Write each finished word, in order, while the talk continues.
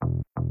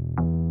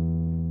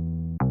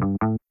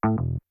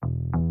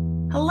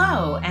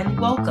Hello, and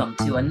welcome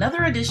to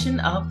another edition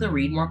of the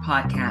Read More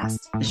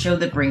podcast, the show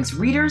that brings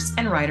readers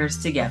and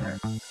writers together.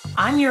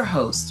 I'm your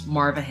host,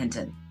 Marva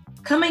Hinton.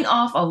 Coming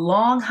off a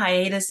long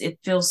hiatus, it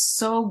feels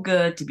so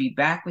good to be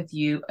back with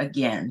you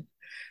again.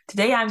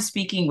 Today, I'm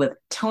speaking with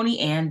Toni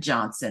Ann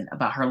Johnson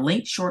about her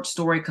linked short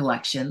story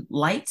collection,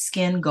 Light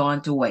Skin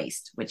Gone to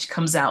Waste, which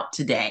comes out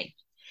today.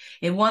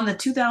 It won the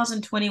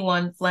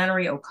 2021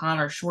 Flannery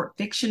O'Connor Short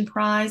Fiction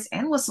Prize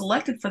and was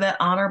selected for that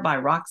honor by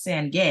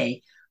Roxane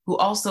Gay, who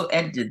also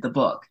edited the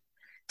book.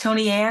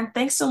 Toni Ann,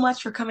 thanks so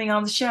much for coming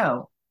on the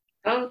show.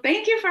 Oh,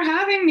 thank you for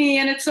having me.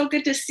 And it's so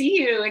good to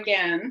see you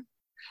again.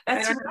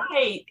 That's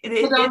right.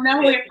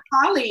 We're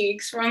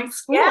colleagues from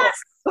school. Yes,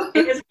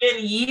 it has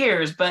been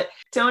years, but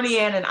Toni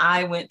Ann and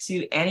I went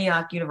to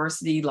Antioch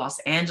University, Los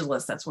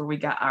Angeles. That's where we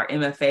got our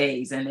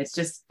MFAs. And it's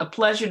just a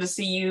pleasure to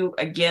see you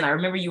again. I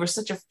remember you were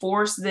such a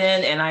force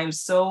then, and I'm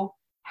so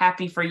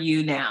happy for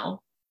you now.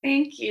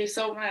 Thank you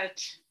so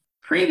much.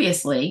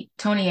 Previously,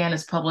 Toni Ann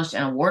has published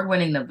an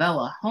award-winning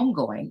novella,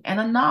 Homegoing, and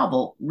a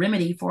novel,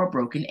 Remedy for a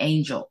Broken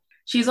Angel.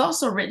 She's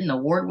also written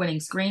award-winning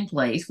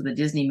screenplays for the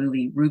Disney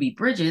movie Ruby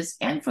Bridges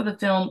and for the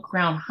film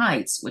Crown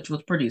Heights, which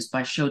was produced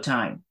by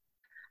Showtime.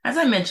 As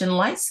I mentioned,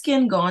 Light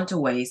Skin Gone to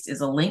Waste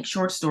is a linked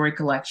short story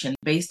collection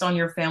based on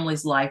your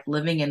family's life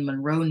living in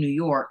Monroe, New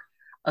York,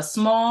 a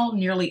small,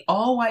 nearly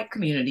all-white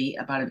community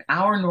about an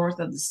hour north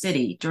of the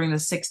city during the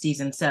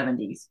 60s and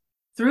 70s.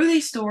 Through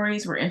these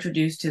stories, we're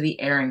introduced to the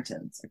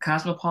Arringtons, a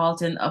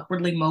cosmopolitan,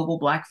 upwardly mobile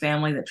Black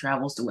family that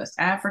travels to West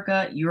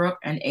Africa, Europe,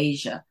 and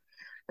Asia.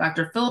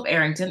 Dr. Philip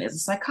Arrington is a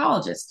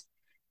psychologist.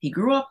 He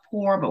grew up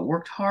poor but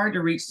worked hard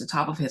to reach the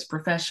top of his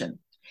profession.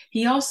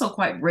 He also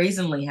quite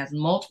brazenly has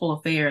multiple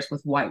affairs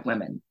with white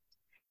women.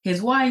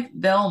 His wife,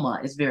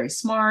 Velma, is very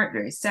smart,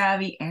 very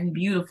savvy, and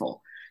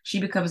beautiful.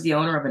 She becomes the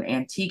owner of an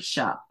antique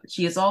shop, but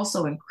she is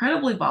also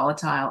incredibly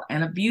volatile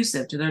and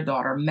abusive to their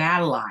daughter,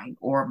 Madeline,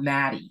 or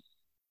Maddie.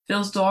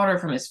 Phil's daughter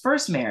from his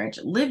first marriage,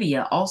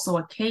 Livia, also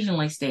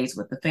occasionally stays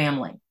with the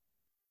family.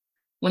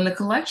 When the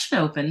collection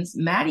opens,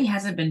 Maddie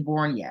hasn't been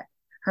born yet.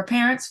 Her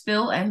parents,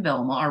 Phil and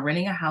Velma, are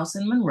renting a house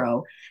in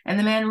Monroe, and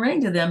the man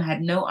renting to them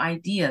had no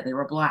idea they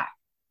were Black.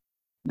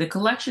 The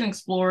collection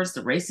explores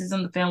the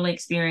racism the family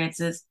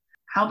experiences,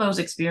 how those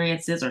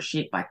experiences are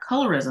shaped by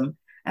colorism,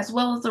 as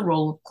well as the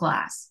role of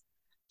class.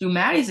 Through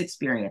Maddie's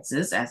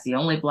experiences as the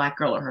only Black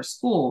girl at her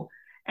school,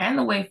 and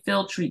the way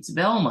Phil treats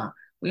Velma,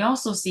 we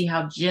also see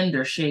how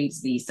gender shades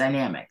these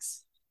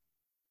dynamics.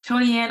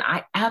 Toni Ann,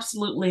 I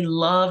absolutely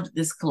loved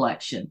this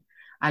collection.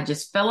 I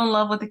just fell in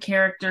love with the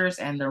characters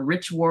and the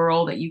rich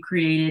world that you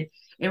created.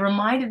 It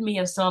reminded me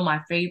of some of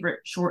my favorite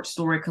short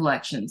story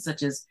collections,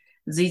 such as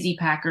ZZ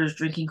Packer's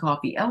Drinking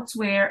Coffee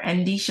Elsewhere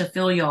and Deesha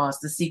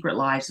Philyaw's The Secret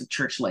Lives of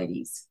Church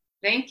Ladies.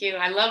 Thank you.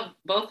 I love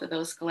both of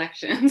those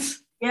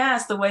collections.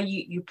 Yes, the way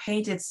you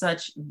painted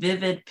such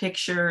vivid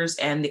pictures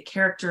and the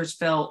characters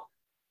felt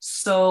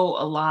so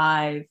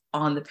alive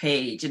on the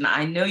page. And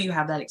I know you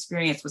have that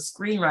experience with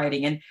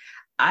screenwriting. And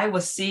I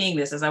was seeing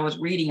this as I was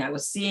reading, I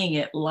was seeing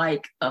it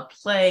like a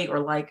play or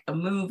like a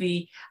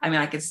movie. I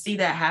mean, I could see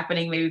that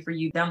happening maybe for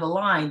you down the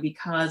line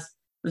because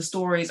the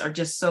stories are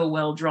just so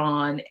well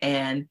drawn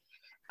and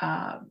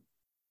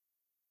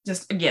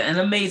just, again, an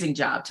amazing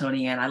job,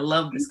 Toni Ann. I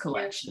love this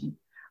collection.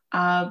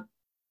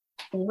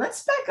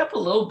 Let's back up a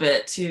little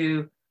bit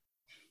to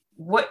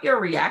what your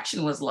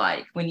reaction was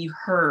like when you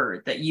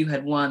heard that you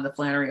had won the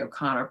Flannery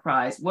O'Connor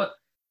Prize. What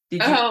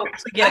did you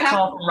actually get a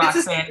call from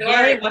Roxane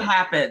Gay? What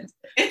happened?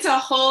 It's a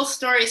whole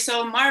story.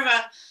 So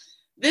Marva,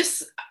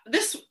 this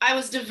I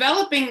was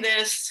developing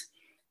this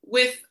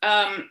with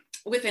an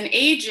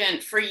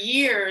agent for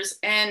years,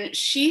 and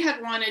she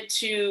had wanted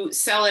to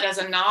sell it as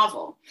a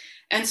novel.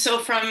 And so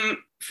from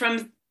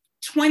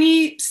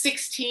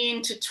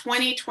 2016 to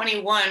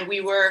 2021,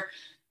 we were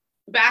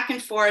back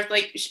and forth.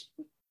 Like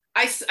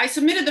I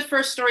submitted the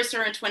first story to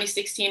her in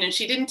 2016, and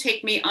she didn't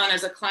take me on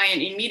as a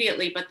client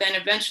immediately, but then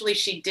eventually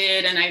she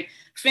did. And I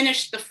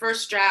finished the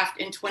first draft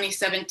in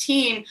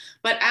 2017.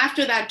 But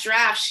after that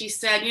draft, she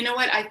said, you know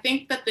what, I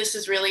think that this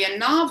is really a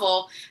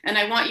novel, and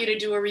I want you to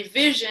do a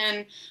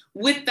revision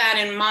with that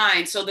in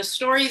mind. So the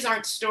stories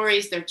aren't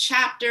stories, they're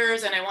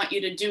chapters, and I want you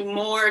to do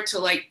more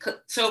to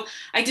so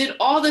I did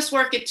all this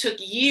work. It took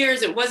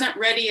years. It wasn't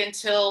ready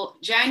until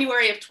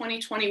January of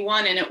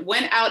 2021, and it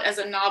went out as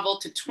a novel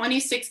to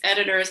 26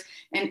 editors,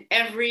 and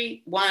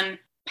everyone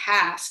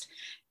passed.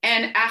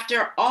 And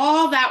after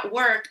all that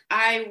work,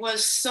 I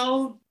was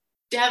so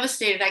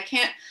devastated.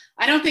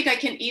 I don't think I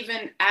can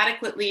even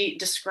adequately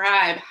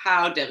describe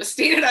how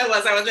devastated I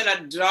was. I was in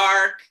a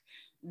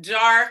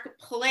dark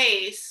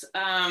place.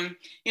 I'm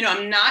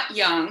not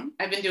young.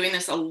 I've been doing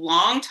this a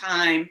long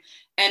time.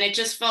 And it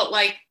just felt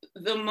like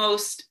the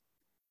most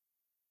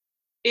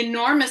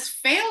enormous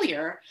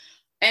failure.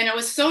 And I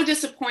was so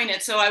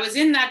disappointed. So I was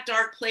in that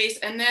dark place.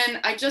 And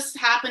then I just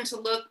happened to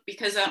look,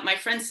 because my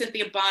friend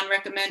Cynthia Bond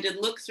recommended,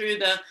 look through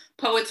the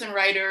poets and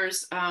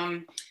writers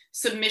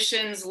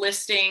submissions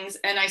listings.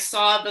 And I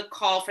saw the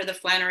call for the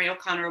Flannery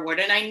O'Connor Award.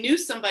 And I knew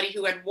somebody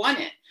who had won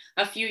it.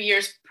 a few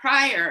years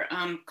prior,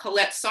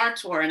 Colette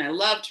Sartor, and I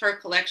loved her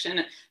collection.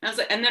 And I was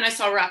like, and then I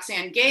saw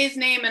Roxane Gay's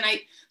name, and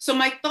so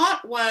my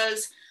thought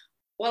was,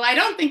 well, I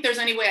don't think there's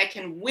any way I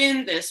can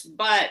win this,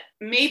 but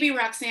maybe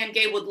Roxane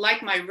Gay would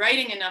like my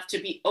writing enough to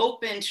be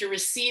open to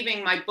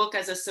receiving my book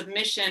as a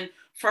submission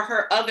for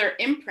her other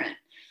imprint.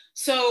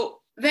 So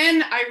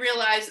then I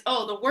realized,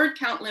 oh, the word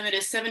count limit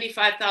is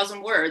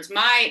 75,000 words.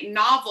 My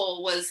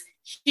novel was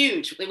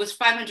huge. It was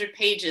 500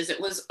 pages.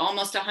 It was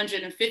almost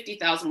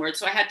 150,000 words.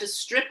 So I had to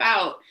strip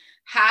out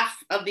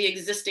half of the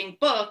existing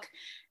book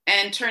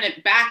and turn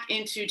it back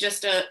into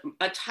just a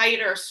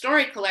tighter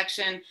story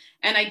collection.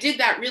 And I did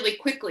that really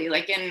quickly,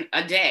 like in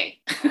a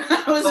day.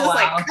 I was just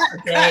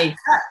like,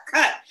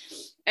 cut.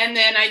 And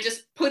then I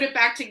just put it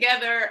back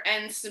together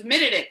and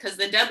submitted it because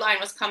the deadline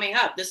was coming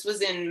up. This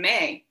was in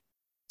May.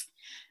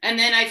 And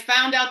then I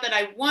found out that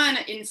I won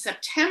in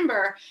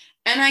September,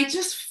 and I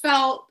just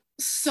felt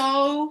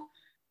so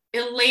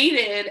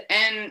elated.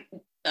 And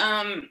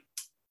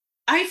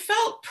I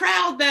felt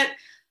proud that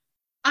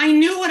I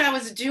knew what I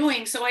was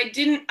doing. So I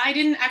didn't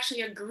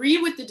actually agree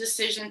with the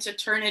decision to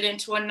turn it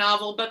into a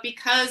novel, but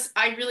because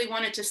I really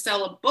wanted to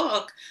sell a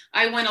book,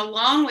 I went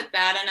along with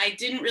that, and I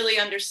didn't really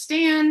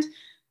understand.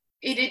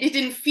 It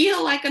didn't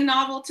feel like a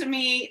novel to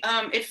me.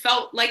 It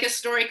felt like a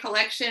story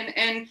collection.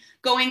 And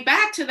going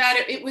back to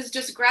that, it was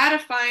just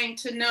gratifying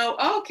to know,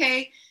 oh,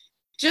 okay,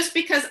 just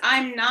because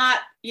I'm not,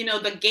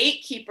 the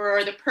gatekeeper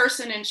or the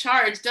person in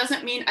charge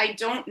doesn't mean I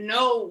don't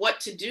know what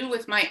to do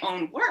with my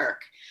own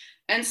work.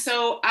 And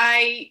so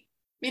I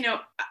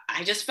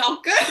just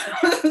felt good.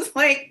 I was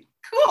like,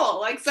 cool,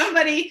 like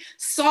somebody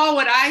saw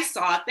what I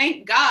saw,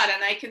 thank God,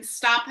 and I can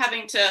stop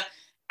having to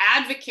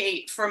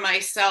advocate for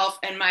myself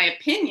and my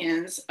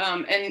opinions,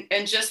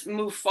 and just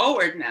move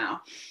forward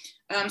now.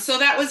 So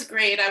that was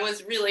great. I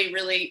was really,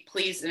 really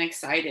pleased and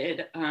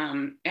excited.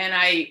 And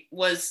I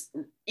was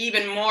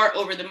even more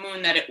over the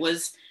moon that it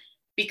was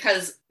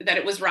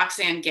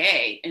Roxane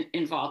Gay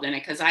involved in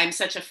it, because I'm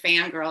such a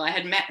fangirl. I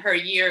had met her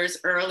years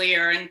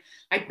earlier, and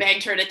I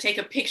begged her to take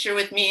a picture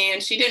with me,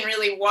 and she didn't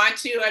really want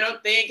to, I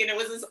don't think. And it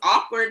was this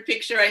awkward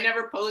picture. I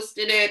never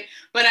posted it,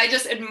 but I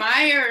just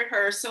admired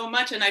her so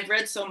much, and I've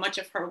read so much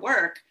of her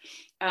work.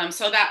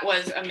 So that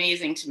was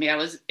amazing to me. I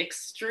was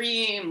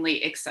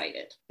extremely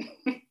excited.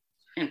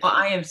 Well,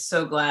 I am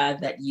so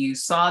glad that you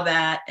saw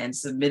that and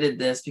submitted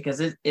this, because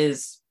it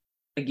is,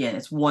 again,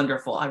 it's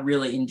wonderful. I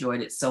really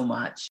enjoyed it so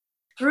much.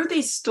 Through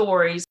these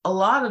stories, a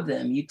lot of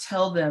them, you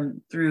tell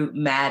them through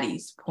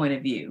Maddie's point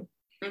of view.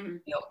 Mm-hmm.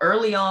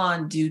 Early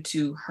on, due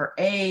to her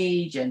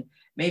age and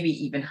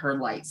maybe even her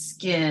light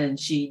skin,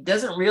 she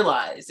doesn't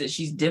realize that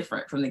she's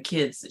different from the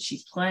kids that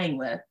she's playing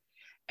with.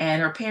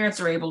 And her parents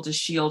are able to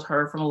shield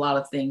her from a lot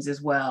of things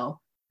as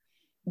well.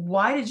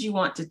 Why did you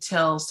want to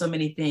tell so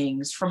many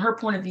things from her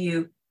point of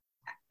view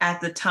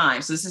at the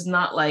time? So this is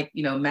not like,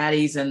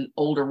 Maddie's an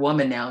older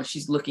woman now.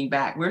 She's looking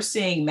back. We're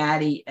seeing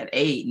Maddie at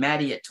 8,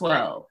 Maddie at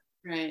 12.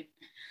 Right.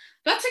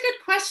 That's a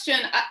good question.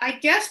 I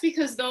guess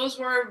because those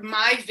were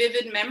my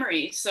vivid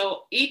memories.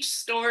 So each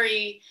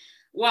story,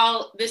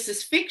 while this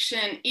is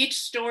fiction, each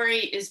story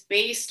is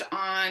based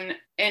on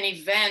an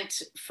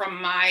event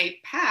from my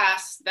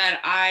past that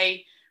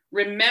I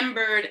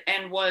remembered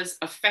and was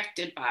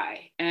affected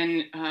by,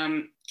 and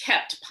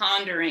kept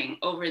pondering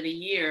over the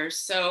years.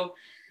 So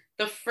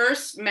the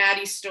first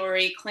Maddie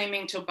story,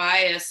 Claiming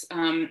Tobias,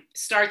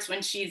 starts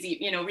when she's,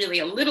 really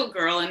a little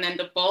girl, and then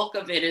the bulk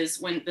of it is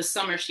when the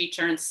summer she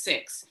turns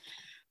 6.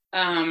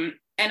 And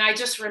I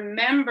just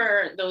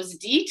remember those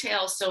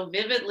details so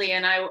vividly,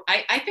 and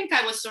I think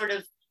I was sort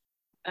of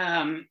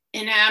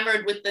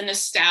enamored with the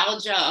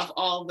nostalgia of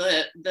all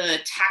the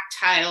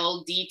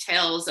tactile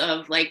details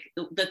of like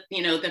the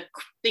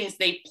things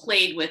they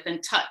played with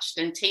and touched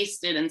and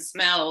tasted and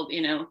smelled,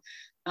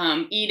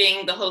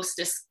 eating the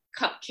Hostess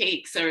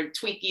cupcakes or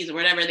Twinkies or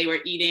whatever they were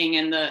eating,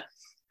 and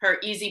her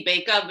Easy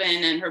Bake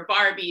Oven and her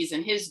Barbies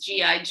and his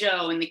G.I.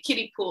 Joe and the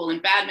kiddie pool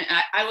and badminton.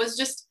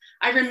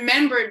 I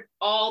remembered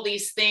all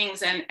these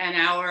things and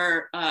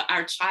our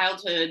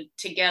childhood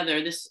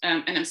together. This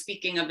and I'm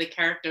speaking of the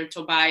character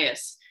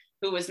Tobias,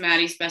 who was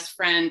Maddie's best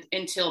friend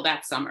until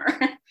that summer.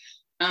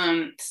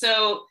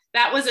 So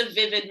that was a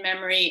vivid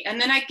memory.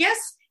 And then I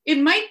guess it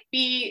might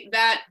be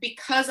that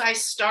because I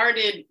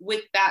started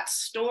with that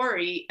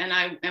story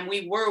and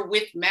we were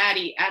with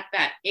Maddie at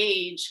that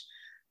age,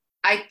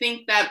 I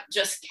think that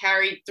just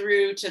carried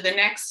through to the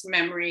next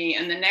memory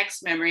and the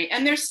next memory.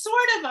 And there's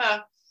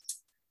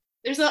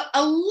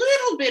a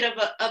little bit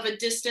of a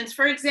distance.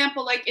 For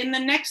example, like in the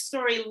next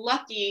story,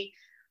 Lucky,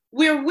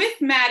 we're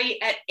with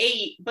Maddie at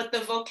 8, but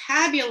the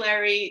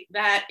vocabulary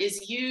that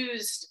is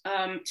used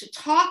to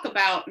talk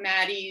about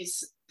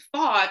Maddie's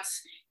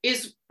thoughts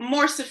is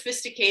more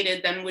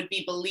sophisticated than would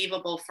be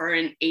believable for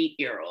an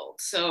 8-year-old.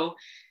 So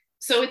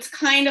it's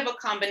kind of a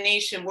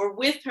combination. We're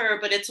with her,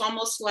 but it's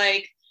almost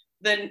like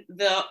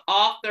the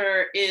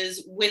author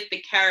is with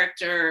the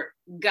character,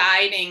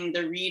 guiding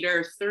the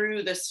reader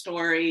through the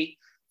story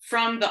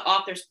from the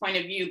author's point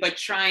of view, but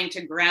trying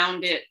to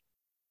ground it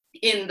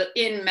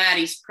in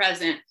Maddie's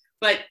present,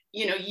 but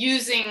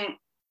using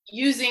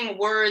using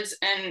words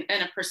and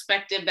a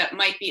perspective that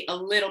might be a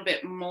little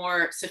bit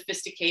more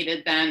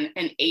sophisticated than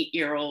an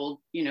 8-year-old,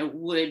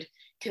 would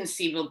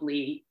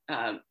conceivably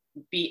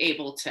be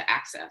able to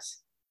access.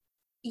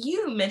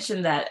 You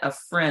mentioned that a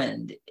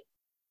friend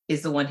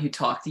is the one who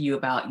talked to you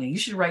about, you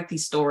should write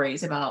these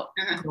stories about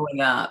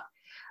growing up.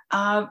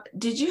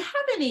 Did you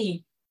have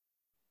any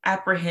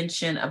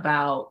apprehension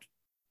about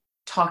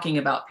talking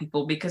about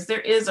people? Because there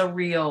is a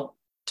real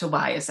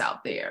Tobias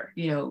out there.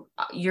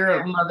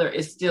 Your mother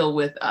is still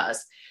with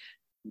us.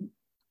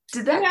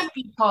 Did that give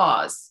you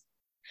pause?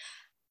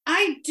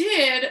 I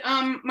did.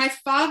 My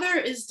father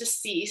is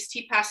deceased.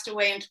 He passed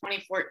away in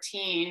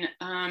 2014.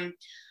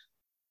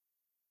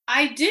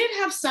 I did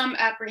have some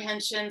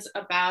apprehensions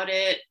about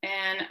it,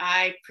 and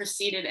I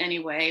proceeded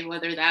anyway,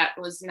 whether that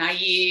was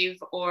naive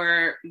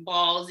or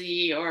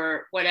ballsy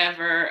or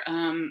whatever.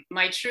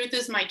 My truth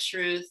is my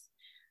truth.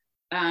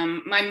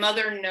 My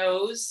mother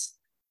knows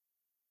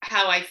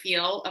how I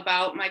feel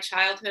about my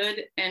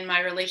childhood and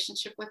my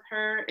relationship with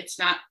her. It's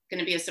not going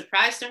to be a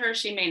surprise to her.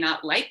 She may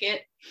not like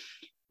it,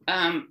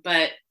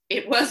 but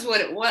it was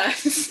what it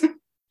was.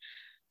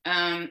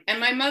 And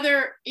my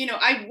mother,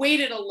 I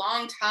waited a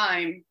long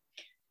time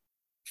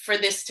for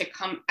this to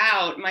come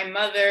out. My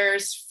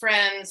mother's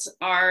friends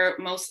are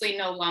mostly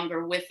no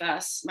longer with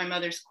us. My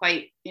mother's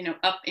quite,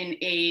 up in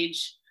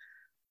age.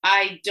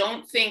 I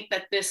don't think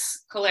that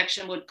this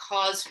collection would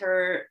cause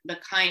her the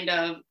kind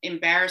of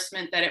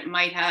embarrassment that it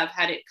might have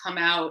had it come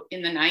out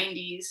in the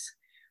 90s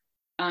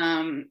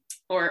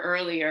or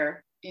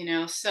earlier,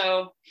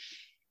 so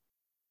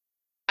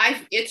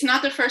it's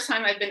not the first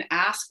time I've been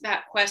asked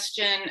that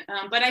question,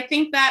 but I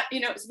think that,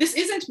 this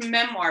isn't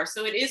memoir,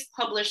 so it is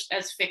published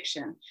as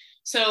fiction.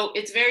 So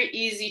it's very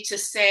easy to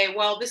say,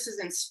 well, this is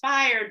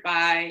inspired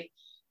by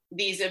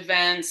these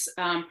events.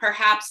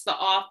 Perhaps the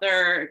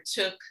author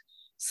took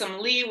some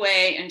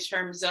leeway in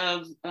terms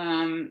of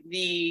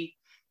the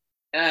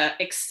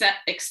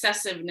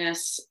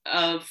excessiveness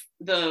of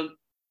the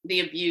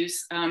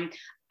abuse.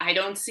 I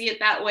don't see it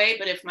that way,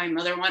 but if my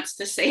mother wants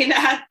to say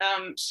that,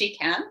 she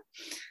can,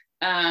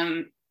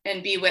 and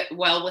be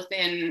well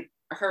within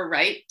her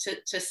right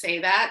to say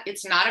that.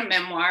 It's not a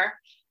memoir.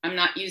 I'm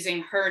not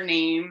using her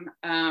name.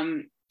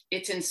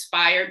 It's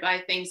inspired by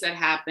things that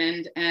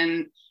happened,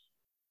 and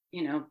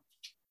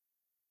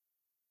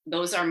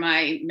those are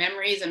my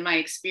memories and my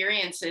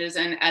experiences.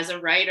 And as a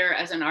writer,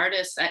 as an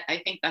artist,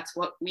 I think that's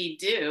what we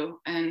do.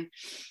 And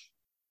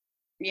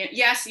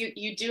yes,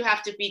 you do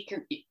have to be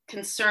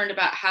concerned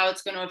about how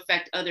it's going to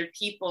affect other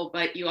people,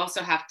 but you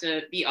also have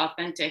to be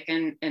authentic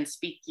and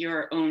speak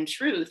your own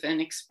truth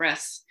and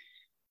express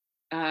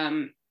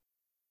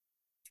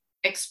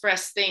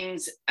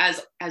things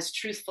as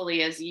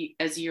truthfully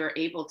as you're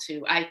able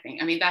to, I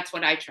think. I mean, that's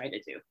what I try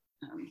to do.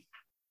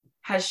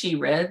 Has she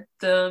read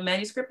the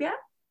manuscript yet?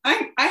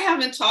 I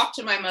haven't talked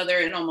to my mother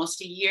in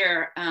almost a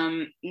year.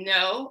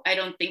 No, I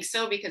don't think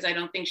so, because I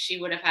don't think she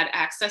would have had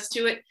access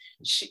to it.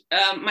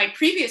 My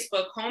previous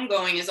book,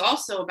 Homegoing, is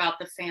also about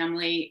the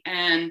family,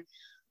 and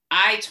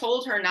I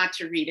told her not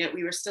to read it.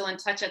 We were still in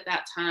touch at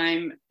that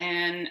time,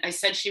 and I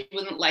said she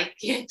wouldn't like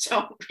it,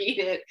 don't read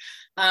it.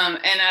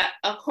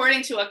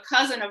 According to a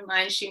cousin of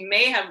mine, she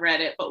may have read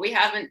it, but we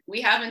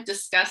haven't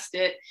discussed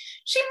it.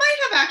 She might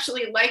have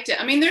actually liked it.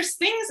 I mean, there's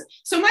things.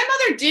 So my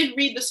mother did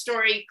read the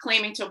story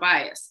Claiming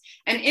Tobias,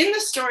 and in the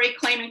story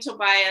Claiming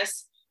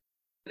Tobias,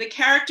 the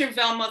character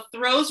Velma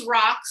throws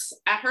rocks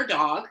at her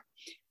dog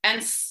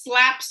and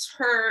slaps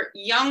her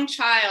young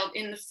child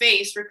in the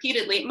face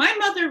repeatedly. My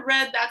mother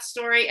read that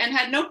story and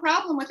had no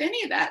problem with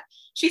any of that.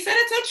 She said,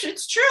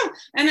 it's true.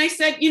 And I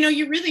said,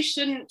 you really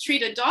shouldn't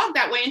treat a dog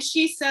that way. And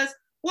she says,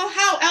 well,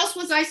 how else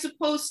was I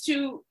supposed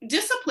to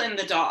discipline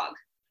the dog?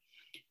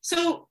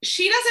 So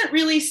she doesn't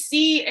really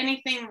see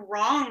anything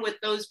wrong with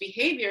those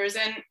behaviors.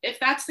 And if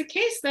that's the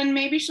case, then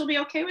maybe she'll be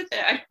okay with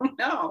it. I don't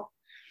know.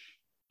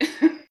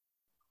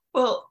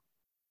 Well,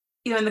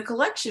 in the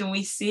collection,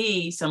 we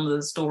see some of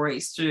the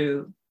stories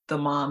through the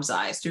mom's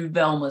eyes, through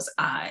Velma's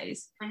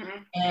eyes. Mm-hmm.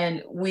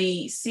 And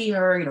we see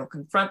her,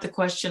 confront the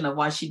question of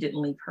why she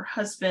didn't leave her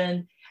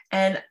husband.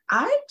 And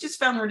I just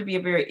found her to be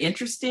a very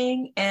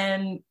interesting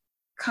and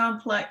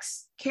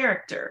complex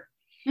character.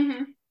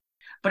 Mm-hmm.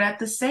 But at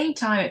the same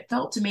time, it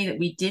felt to me that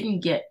we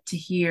didn't get to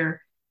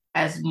hear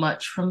as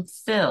much from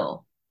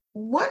Phil.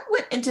 What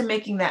went into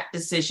making that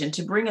decision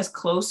to bring us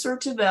closer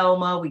to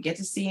Velma? We get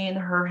to see in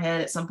her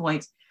head at some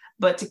points,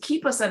 but to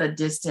keep us at a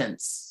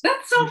distance.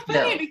 That's so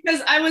funny,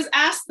 because I was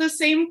asked the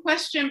same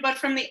question, but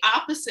from the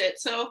opposite.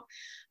 So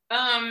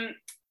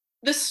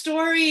the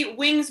story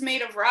Wings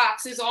Made of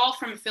Rocks is all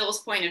from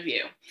Phil's point of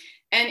view.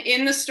 And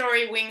in the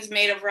story Wings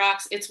Made of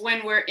Rocks, it's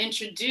when we're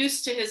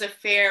introduced to his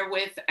affair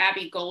with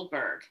Abby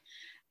Goldberg.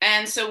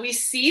 And so we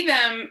see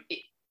them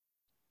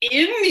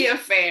in the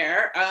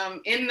affair,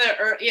 in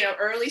the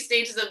early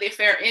stages of the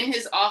affair, in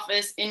his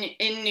office in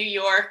New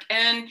York.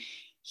 And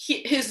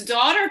his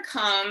daughter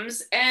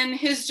comes and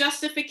his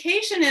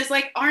justification is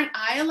like, aren't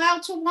I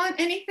allowed to want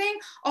anything?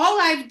 All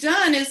I've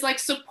done is like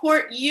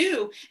support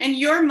you and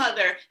your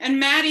mother and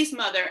Maddie's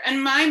mother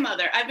and my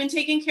mother. I've been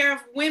taking care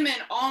of women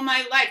all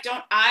my life.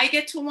 Don't I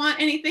get to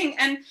want anything?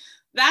 And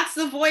that's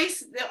the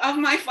voice of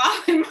my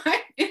father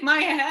in my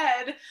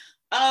head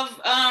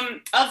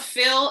of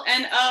Phil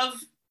and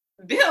of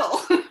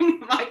Bill,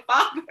 my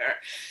father.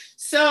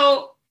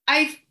 So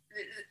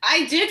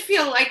I did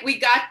feel like we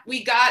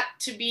got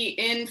to be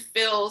in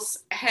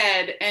Phil's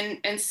head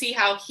and see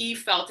how he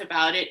felt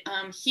about it.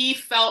 He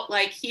felt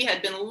like he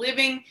had been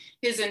living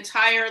his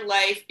entire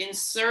life in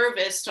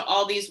service to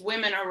all these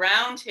women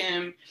around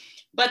him,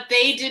 but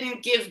they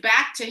didn't give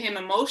back to him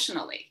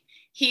emotionally.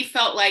 He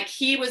felt like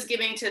he was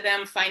giving to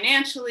them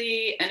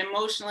financially and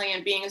emotionally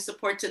and being a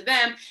support to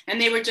them, and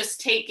they were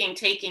just taking.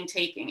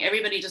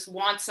 Everybody just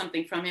wants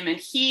something from him, and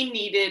he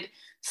needed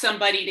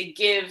somebody to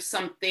give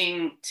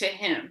something to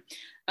him.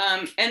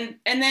 And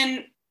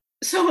then,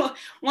 so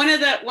one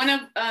of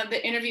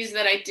the interviews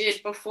that I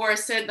did before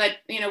said that,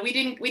 you know, we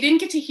didn't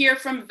get to hear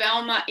from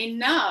Velma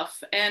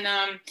enough. And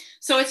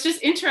so it's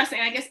just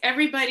interesting. I guess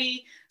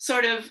everybody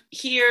sort of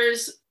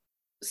hears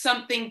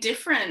something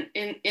different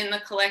in the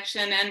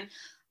collection. And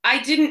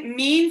I didn't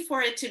mean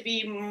for it to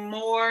be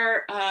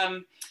more, I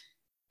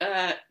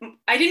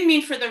didn't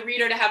mean for the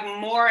reader to have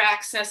more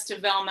access to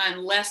Velma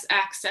and less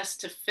access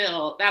to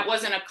Phil. That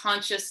wasn't a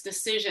conscious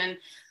decision.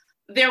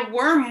 There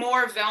were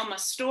more Velma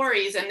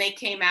stories, and they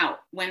came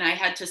out when I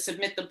had to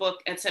submit the book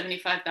at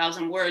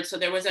 75,000 words. So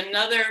there was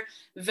another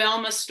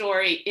Velma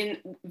story, in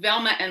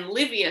Velma and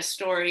Livia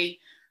story,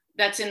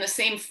 that's in the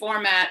same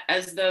format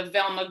as the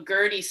Velma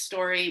Gertie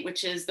story,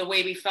 which is The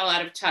Way We Fell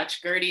Out of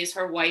Touch. Gertie is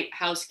her white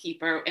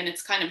housekeeper, and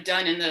it's kind of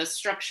done in the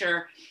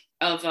structure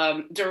of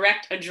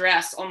direct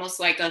address,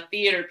 almost like a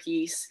theater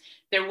piece.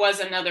 There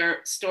was another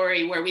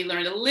story where we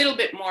learned a little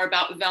bit more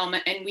about Velma,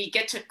 and we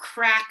get to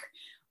crack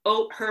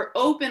her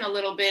open a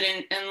little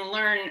bit and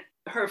learn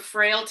her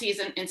frailties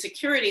and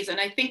insecurities. And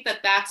I think that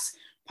that's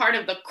part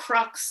of the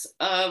crux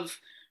of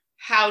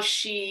how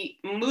she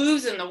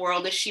moves in the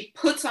world, is she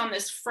puts on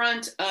this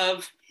front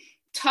of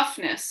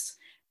toughness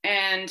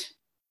and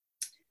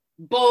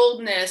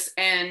boldness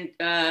and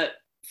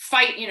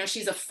fight. You know,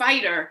 she's a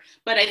fighter,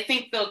 but I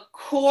think the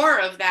core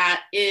of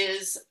that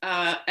is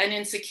an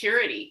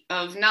insecurity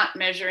of not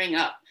measuring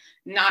up,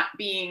 not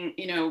being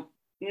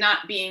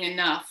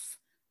enough.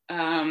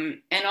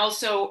 And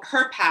also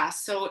her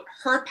past. So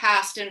her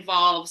past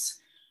involves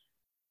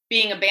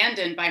being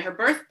abandoned by her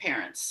birth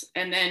parents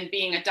and then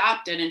being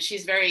adopted. And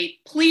she's very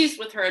pleased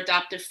with her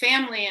adoptive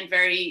family and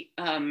very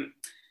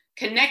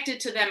connected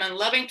to them and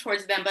loving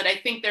towards them. But I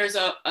think there's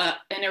an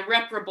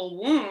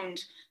irreparable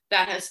wound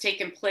that has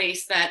taken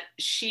place that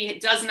she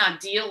does not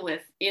deal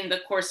with in the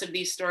course of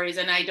these stories.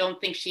 And I don't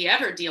think she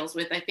ever deals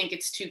with. I think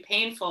it's too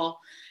painful.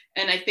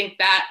 And I think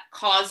that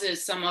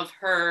causes some of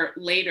her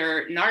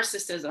later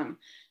narcissism,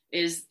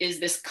 is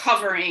this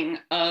covering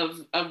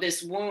of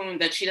this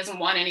wound that she doesn't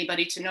want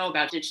anybody to know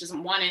about. She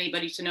doesn't want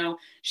anybody to know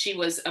she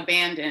was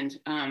abandoned.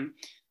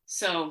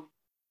 So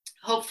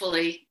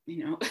hopefully,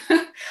 you know,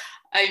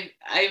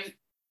 I've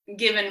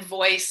given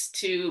voice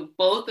to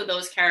both of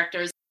those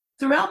characters.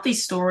 Throughout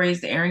these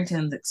stories, the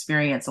Arringtons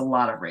experience a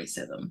lot of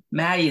racism.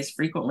 Maddie is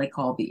frequently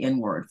called the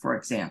N-word, for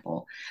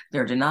example.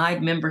 They're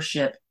denied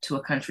membership to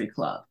a country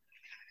club.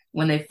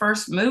 When they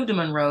first moved to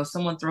Monroe,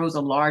 someone throws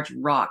a large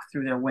rock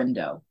through their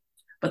window.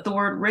 But the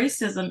word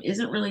racism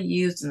isn't really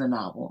used in the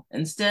novel.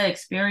 Instead,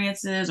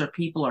 experiences or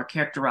people are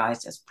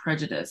characterized as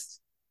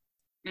prejudiced.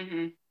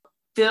 Mm-hmm.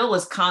 Phil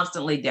is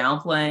constantly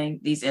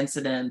downplaying these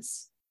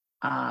incidents.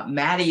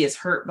 Maddie is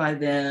hurt by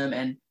them,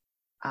 and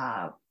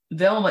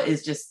Velma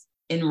is just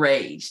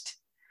enraged.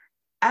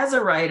 As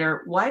a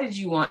writer, why did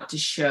you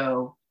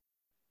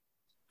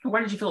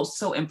feel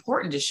so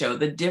important to show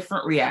the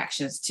different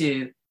reactions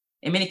to,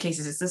 in many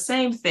cases, it's the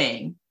same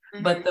thing,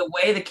 mm-hmm. but the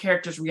way the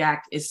characters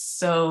react is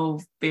so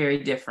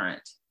very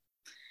different?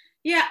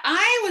 Yeah,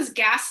 I was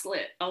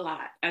gaslit a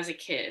lot as a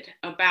kid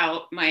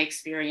about my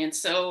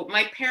experience. So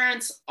my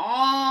parents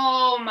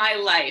all my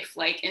life,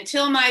 like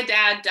until my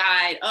dad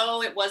died,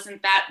 oh, it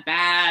wasn't that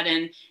bad,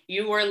 and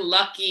you were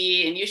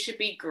lucky and you should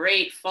be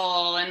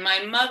grateful. And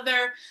my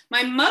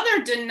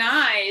mother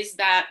denies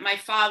that my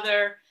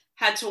father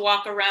had to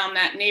walk around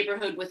that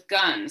neighborhood with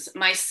guns.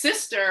 My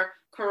sister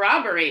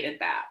corroborated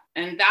that.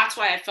 And that's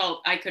why I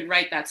felt I could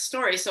write that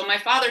story. So my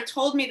father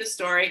told me the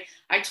story.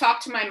 I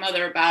talked to my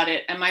mother about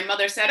it, and my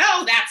mother said,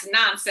 oh, that's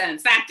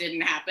nonsense. That didn't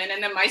happen.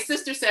 And then my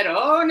sister said,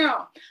 oh,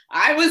 no,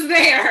 I was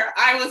there.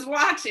 I was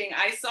watching.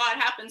 I saw it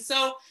happen.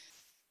 So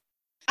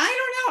I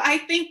don't know. I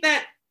think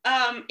that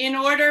in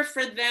order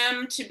for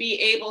them to be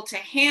able to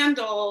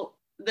handle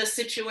the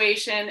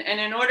situation, and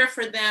in order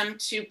for them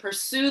to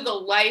pursue the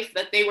life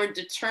that they were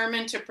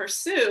determined to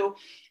pursue,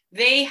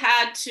 they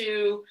had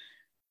to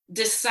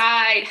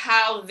decide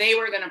how they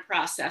were going to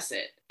process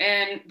it.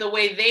 And the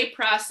way they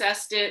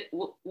processed it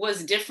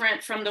was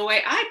different from the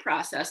way I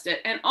processed it.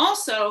 And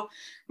also,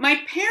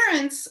 my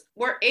parents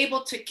were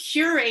able to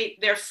curate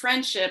their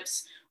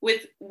friendships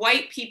with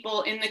white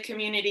people in the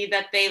community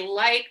that they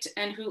liked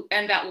and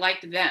that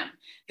liked them.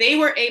 They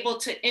were able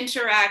to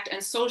interact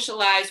and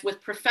socialize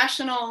with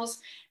professionals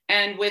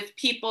and with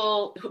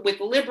people, with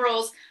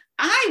liberals.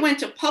 I went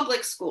to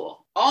public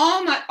school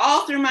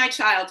all through my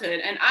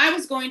childhood, and I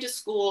was going to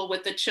school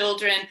with the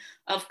children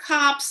of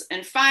cops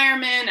and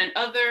firemen and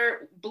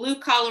other blue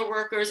collar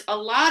workers, a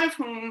lot of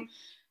whom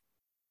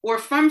were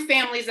from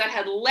families that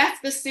had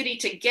left the city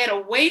to get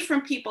away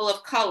from people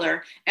of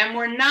color and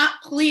were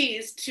not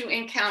pleased to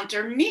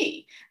encounter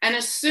me and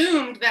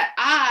assumed that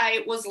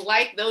I was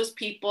like those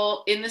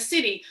people in the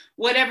city,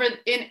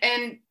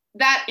 and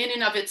that in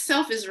and of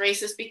itself is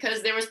racist,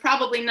 because there was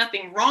probably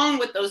nothing wrong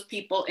with those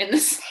people in the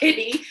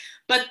city,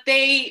 but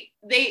they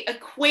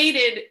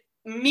equated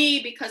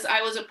me, because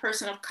I was a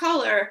person of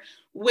color,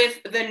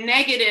 with the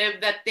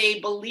negative that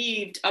they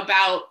believed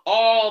about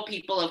all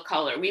people of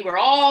color. We were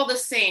all the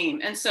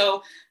same. And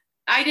so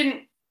I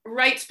didn't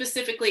write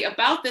specifically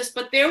about this,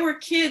 but there were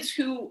kids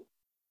who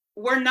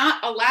were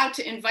not allowed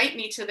to invite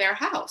me to their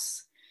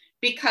house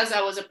because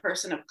I was a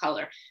person of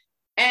color.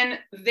 And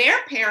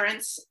their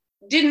parents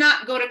did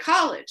not go to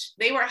college.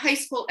 They were high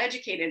school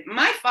educated.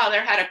 My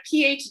father had a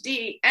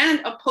PhD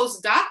and a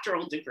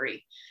postdoctoral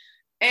degree.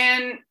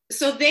 And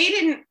so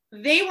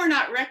they were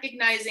not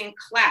recognizing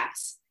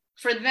class.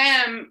 For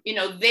them,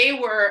 they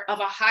were of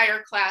a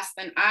higher class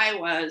than I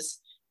was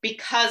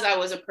because I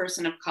was a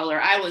person of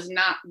color. I was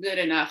not good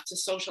enough to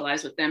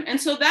socialize with them. And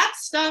so that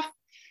stuff,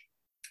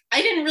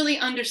 I didn't really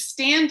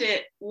understand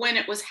it when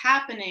it was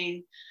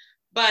happening.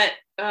 But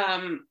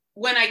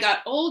when I got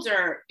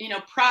older,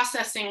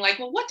 processing like,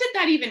 well, what did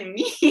that even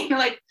mean?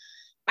 Like,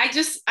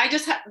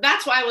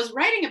 that's why I was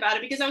writing about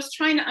it, because I was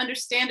trying to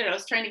understand it. I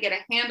was trying to get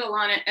a handle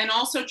on it, and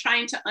also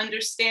trying to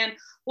understand,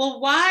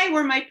 well, why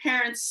were my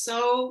parents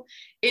so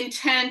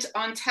intent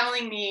on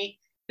telling me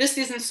this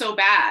isn't so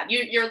bad?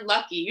 You're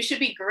lucky. You should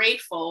be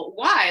grateful.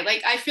 Why?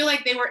 Like, I feel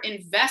like they were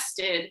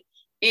invested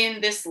in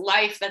this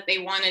life that they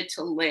wanted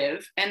to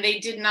live, and they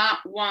did not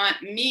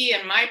want me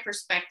and my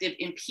perspective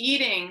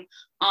impeding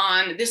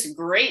on this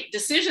great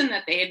decision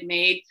that they had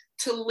made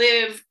to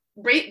live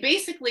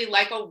basically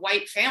like a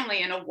white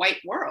family in a white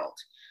world.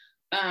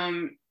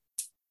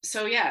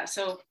 So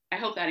I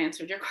hope that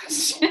answered your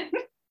question.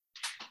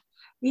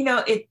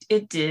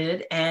 It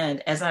did.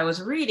 And as I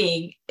was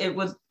reading,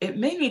 it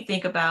made me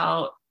think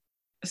about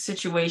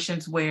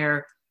situations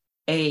where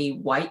a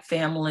white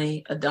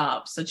family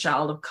adopts a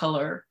child of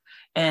color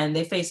and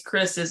they face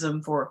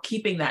criticism for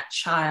keeping that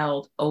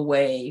child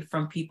away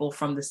from people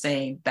from the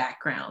same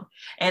background.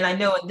 And I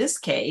know in this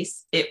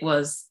case,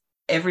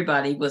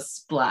 everybody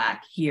was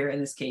Black here in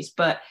this case,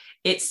 but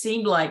it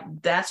seemed like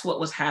that's what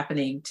was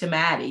happening to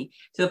Maddie,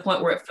 to the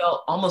point where it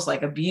felt almost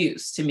like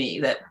abuse to me,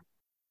 that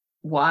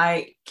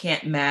why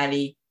can't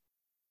Maddie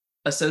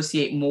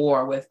associate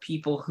more with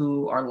people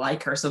who are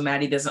like her, so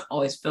Maddie doesn't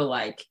always feel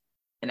like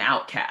an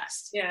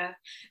outcast? Yeah,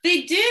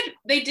 they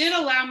did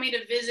allow me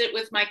to visit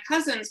with my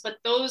cousins, but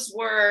those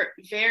were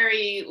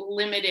very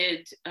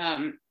limited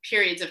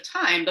periods of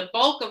time. The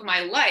bulk of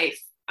my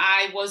life,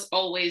 I was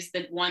always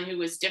the one who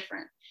was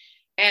different.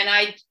 And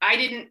I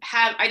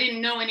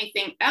didn't know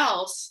anything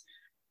else.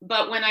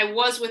 But when I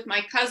was with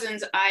my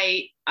cousins,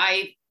 I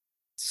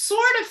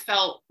sort of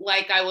felt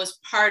like I was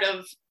part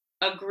of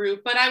a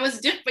group, but I was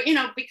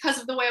different, because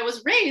of the way I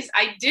was raised,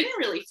 I didn't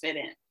really fit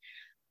in.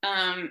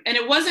 And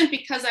it wasn't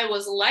because I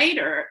was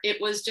lighter. It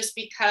was just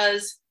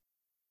because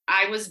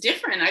I was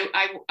different.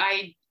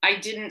 I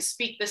didn't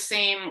speak the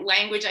same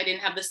language. I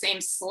didn't have the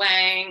same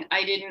slang.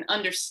 I didn't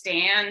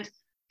understand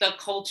the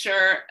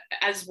culture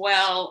as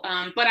well.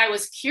 But I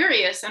was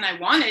curious, and I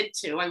wanted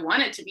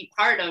to be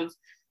part of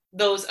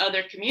those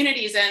other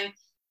communities. And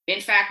in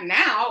fact,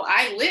 now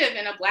I live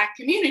in a Black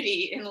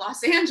community in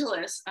Los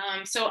Angeles.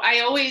 So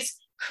I always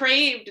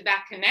craved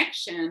that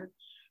connection.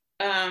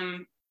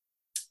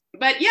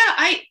 But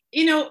yeah,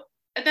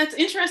 that's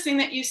interesting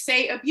that you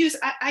say abuse.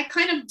 I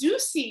kind of do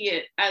see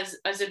it as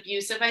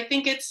abusive.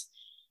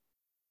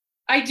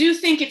 I do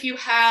think if you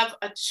have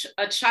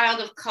a child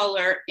of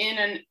color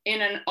in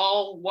an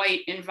all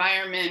white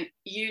environment,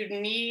 you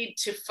need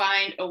to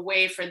find a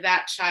way for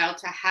that child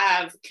to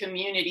have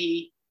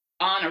community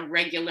on a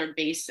regular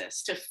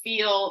basis, to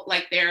feel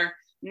like they're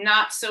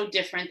not so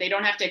different. They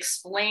don't have to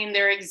explain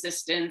their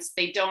existence.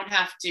 They don't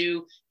have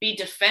to be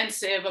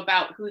defensive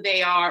about who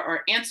they are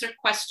or answer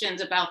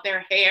questions about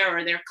their hair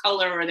or their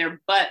color or their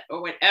butt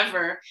or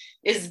whatever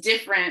is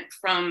different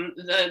from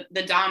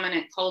the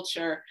dominant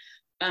culture.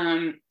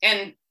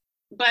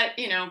 But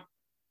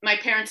my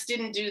parents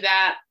didn't do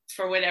that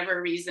for whatever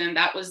reason.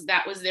 That was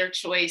their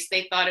choice.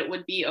 They thought it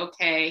would be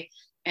okay.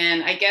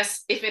 And I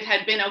guess if it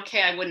had been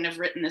okay, I wouldn't have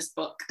written this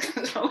book.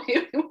 So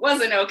it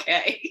wasn't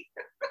okay.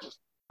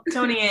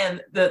 Toni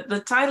Ann,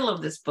 the title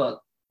of this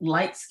book,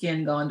 Light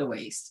Skin Gone to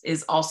Waste,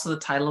 is also the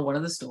title of one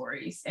of the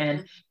stories.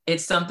 And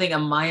it's something a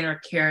minor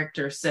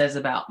character says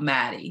about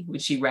Maddie, when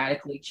she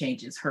radically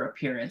changes her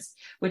appearance,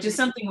 which is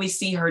something we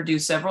see her do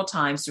several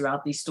times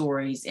throughout these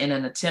stories in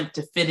an attempt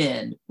to fit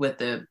in with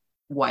the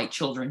white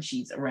children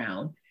she's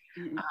around.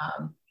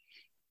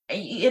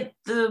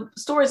 the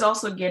stories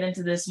also get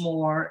into this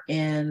more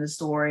in the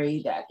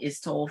story that is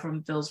told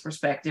from Phil's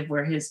perspective,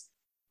 where his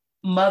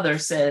mother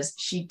says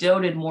she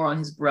doted more on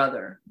his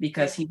brother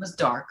because he was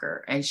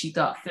darker and she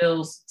thought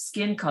Phil's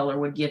skin color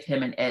would give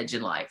him an edge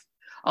in life.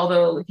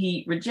 Although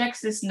he rejects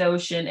this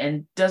notion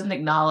and doesn't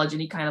acknowledge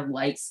any kind of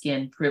light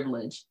skin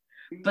privilege.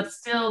 But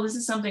still, this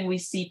is something we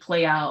see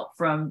play out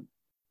from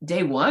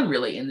day one,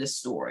 really, in this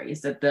story,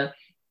 is that the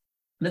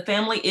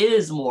family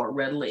is more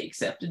readily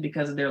accepted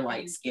because of their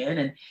light skin.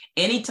 And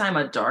anytime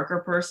a darker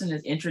person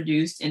is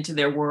introduced into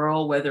their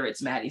world, whether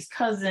it's Maddie's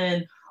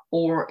cousin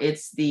or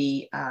it's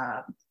the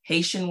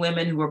Haitian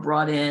women who were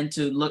brought in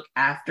to look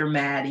after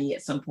Maddie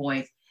at some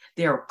point,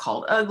 they're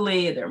called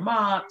ugly, they're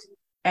mocked,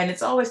 and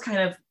it's always kind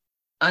of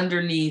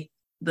underneath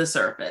the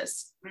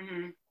surface.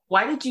 Mm-hmm.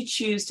 Why did you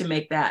choose to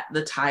make that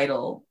the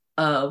title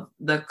of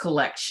the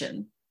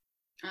collection?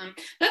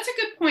 That's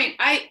a good point.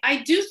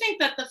 I do think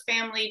that the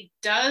family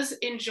does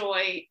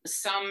enjoy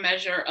some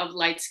measure of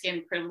light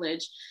skin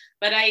privilege,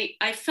 but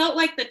I felt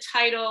like the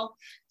title,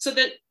 so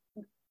that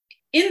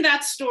in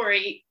that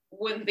story,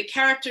 when the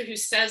character who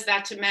says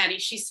that to Maddie,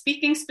 she's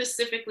speaking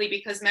specifically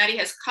because Maddie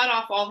has cut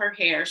off all her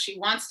hair. She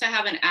wants to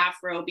have an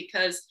afro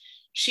because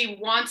she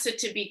wants it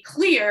to be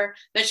clear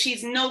that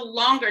she's no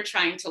longer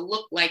trying to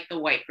look like the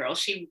white girl.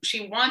 She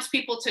wants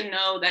people to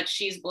know that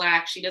she's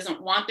Black. She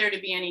doesn't want there to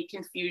be any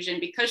confusion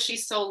because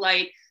she's so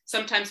light.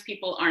 Sometimes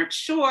people aren't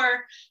sure,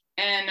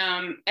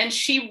 and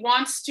she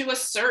wants to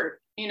assert,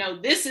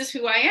 this is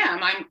who I am.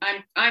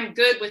 I'm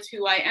good with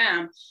who I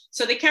am.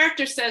 So the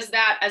character says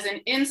that as an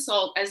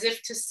insult, as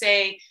if to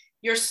say,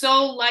 you're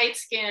so light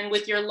skinned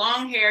with your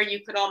long hair,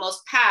 you could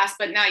almost pass,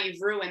 but now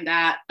you've ruined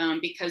that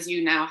because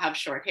you now have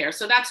short hair.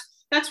 So that's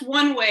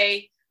one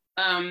way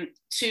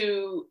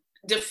to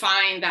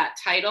define that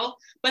title.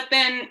 But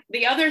then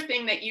the other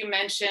thing that you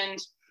mentioned,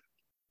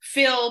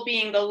 Phil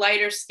being the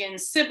lighter skinned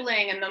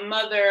sibling and the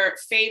mother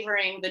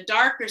favoring the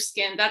darker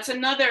skin, that's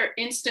another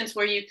instance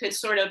where you could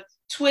sort of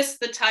twist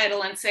the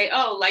title and say,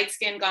 oh, light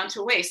skin gone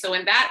to waste. So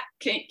in that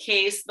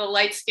case, the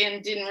light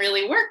skin didn't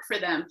really work for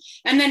them.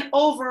 And then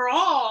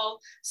overall,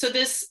 so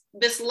this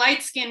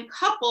light skinned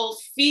couple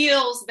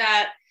feels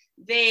that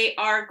they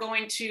are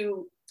going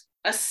to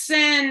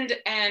ascend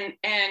and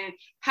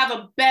have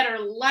a better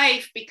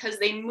life because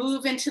they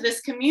move into this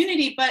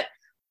community, but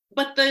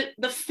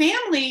the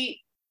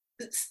family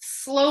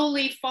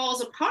slowly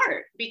falls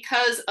apart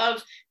because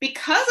of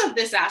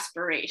this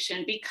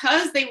aspiration,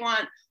 because they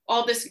want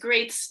all this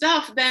great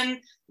stuff. Then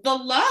the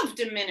love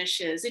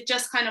diminishes, it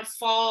just kind of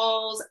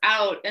falls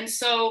out. And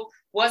so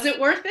was it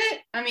worth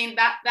it? I mean,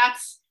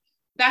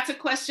 that's a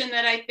question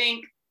that I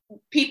think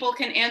people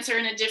can answer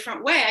in a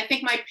different way. I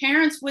think my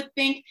parents would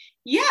think,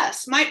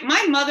 yes,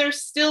 my mother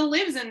still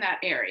lives in that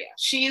area.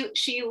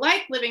 She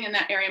liked living in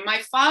that area. My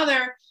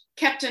father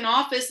kept an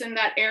office in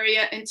that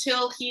area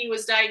until he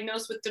was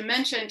diagnosed with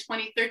dementia in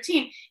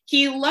 2013.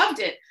 He loved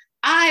it.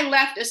 I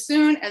left as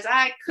soon as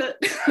I could.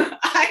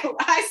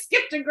 I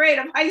skipped a grade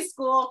of high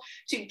school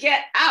to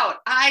get out.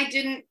 I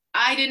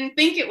didn't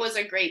think it was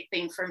a great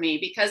thing for me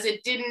because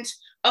it didn't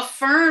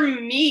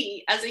affirm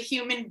me as a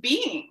human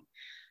being.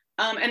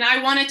 And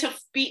I wanted to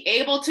be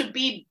able to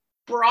be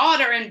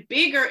broader and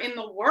bigger in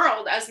the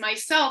world as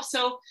myself.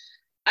 So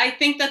I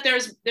think that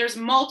there's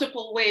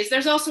multiple ways.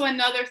 There's also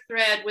another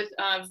thread with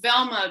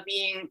Velma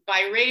being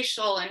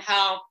biracial and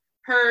how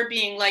her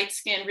being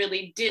light-skinned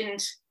really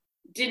didn't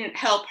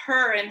help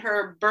her in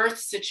her birth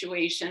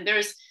situation.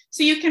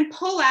 So you can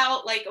pull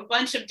out like a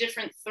bunch of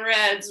different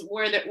threads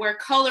where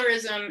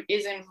colorism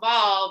is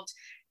involved,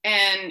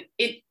 and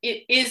it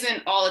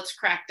isn't all it's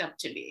cracked up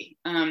to be.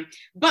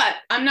 But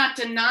I'm not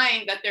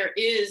denying that there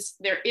is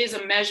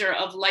a measure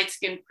of light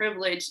skin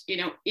privilege,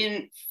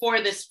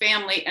 for this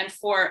family and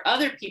for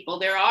other people.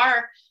 There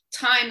are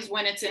times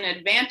when it's an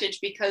advantage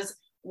because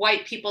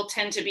white people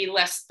tend to be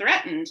less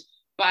threatened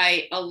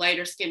by a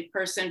lighter skinned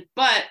person.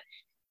 But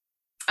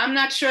I'm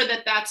not sure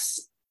that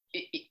that's,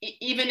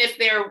 even if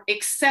they're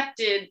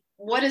accepted,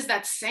 what is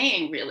that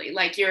saying really?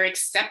 Like, you're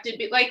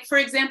accepted, like, for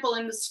example,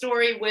 in the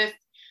story with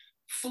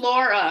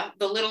Flora,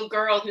 the little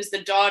girl who's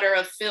the daughter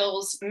of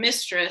Phil's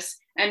mistress,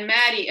 and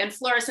Maddie, and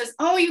Flora says,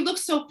 oh, you look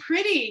so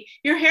pretty.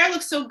 Your hair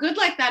looks so good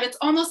like that. It's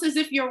almost as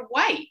if you're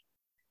white.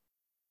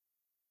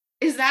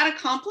 Is that a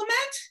compliment?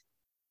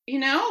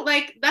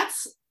 Like,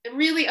 that's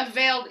really a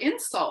veiled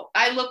insult.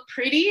 I look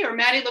pretty, or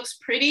Maddie looks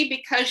pretty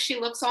because she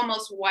looks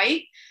almost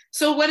white.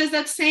 So what is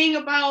that saying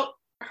about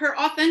her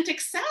authentic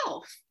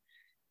self?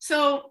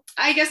 So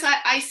I guess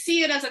I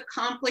see it as a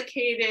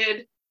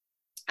complicated,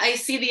 I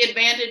see the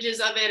advantages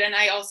of it, and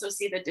I also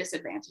see the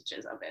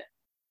disadvantages of it.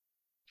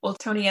 Well,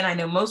 Toni Ann, I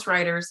know most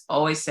writers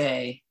always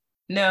say,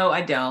 no,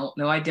 I don't.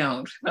 No, I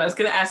don't. But I was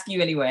going to ask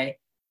you anyway,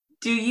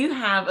 do you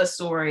have a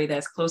story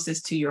that's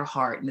closest to your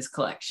heart in this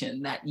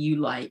collection that you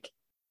like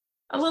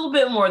a little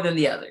bit more than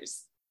the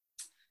others?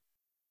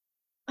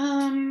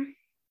 Let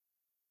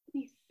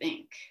me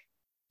think.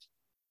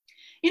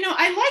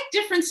 I like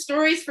different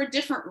stories for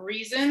different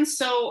reasons.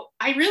 So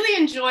I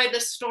really enjoy the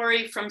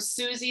story from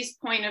Susie's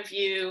point of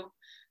view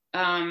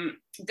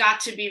Got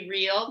to Be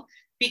Real,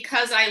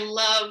 because I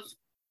love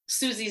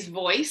Susie's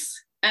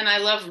voice and I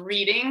love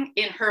reading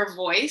in her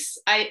voice.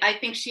 I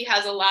think she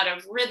has a lot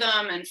of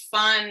rhythm and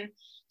fun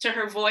to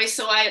her voice.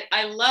 So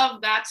I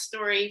love that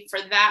story for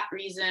that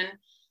reason.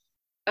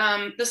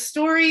 The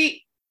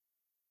story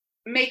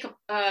Make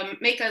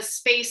a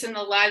Space in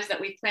the Lives That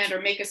We Planned,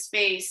 or Make a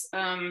Space,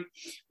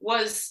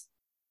 was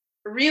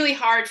really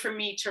hard for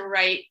me to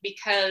write,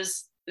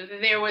 because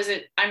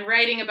I'm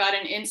writing about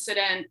an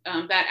incident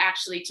that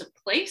actually took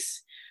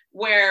place,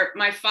 where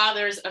my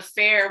father's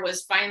affair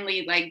was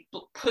finally like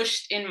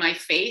pushed in my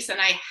face and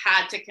I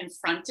had to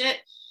confront it.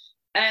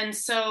 And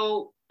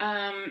so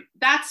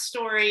that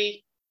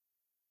story,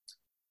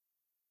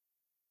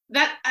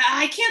 that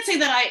I can't say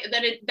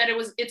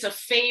it's a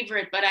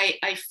favorite, but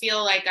I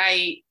feel like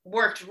I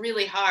worked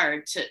really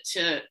hard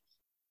to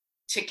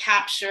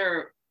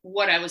capture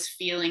what I was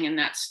feeling in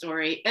that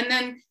story. And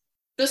then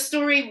the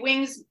story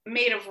Wings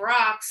Made of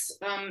Rocks,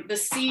 the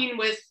scene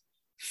with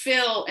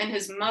Phil and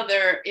his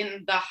mother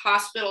in the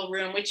hospital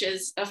room, which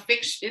is a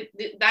fiction,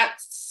 that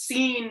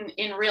scene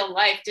in real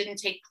life didn't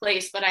take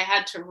place, but I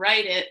had to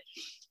write it.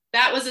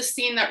 That was a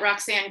scene that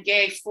Roxane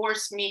Gay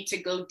forced me to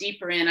go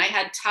deeper in. I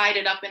had tied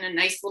it up in a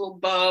nice little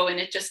bow and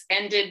it just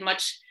ended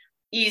much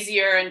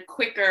easier and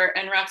quicker.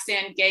 And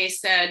Roxane Gay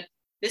said,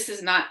 "This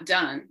is not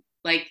done.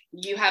 Like,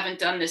 you haven't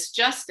done this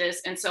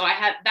justice." And so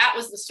that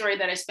was the story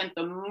that I spent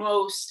the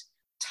most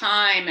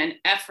time and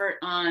effort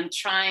on,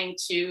 trying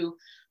to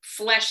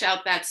flesh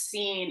out that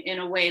scene in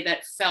a way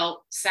that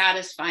felt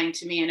satisfying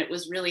to me. And it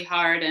was really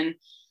hard. And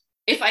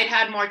if I'd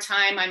had more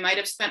time, I might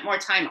have spent more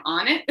time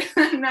on it.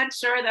 I'm not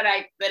sure that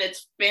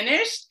it's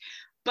finished,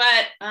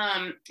 but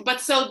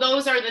so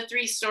those are the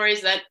three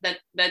stories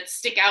that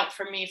stick out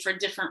for me for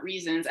different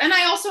reasons. And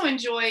I also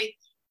enjoy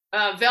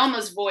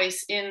Velma's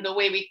voice in The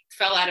Way We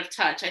Fell Out of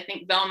Touch. I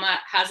think Velma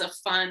has a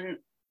fun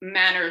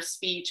manner of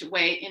speech,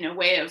 in a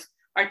way of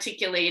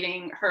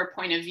articulating her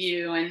point of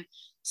view. And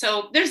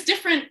so there's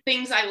different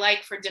things I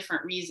like for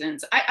different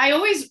reasons. I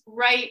always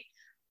write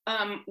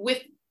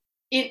with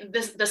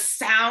the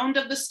sound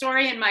of the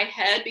story in my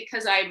head,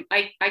 because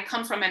I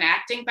come from an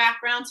acting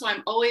background. So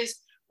I'm always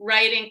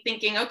writing,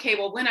 thinking, okay,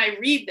 well, when I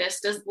read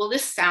this, will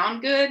this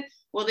sound good?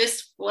 Will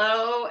this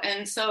flow?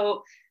 And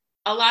so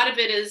a lot of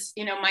it is,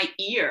 my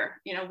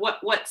ear,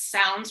 what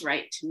sounds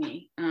right to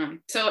me.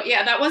 So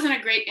yeah, that wasn't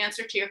a great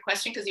answer to your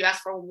question, because you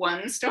asked for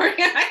one story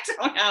and I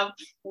don't have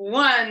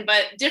one,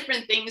 but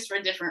different things for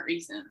different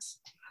reasons.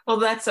 Well,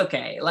 that's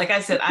okay. Like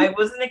I said, I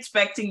wasn't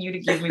expecting you to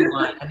give me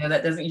one. I know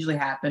that doesn't usually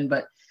happen,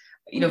 but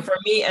for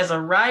me as a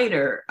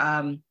writer,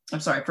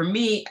 for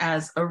me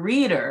as a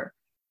reader,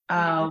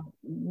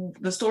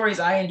 the stories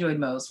I enjoyed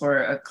most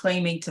were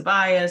Claiming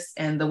Tobias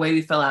and The Way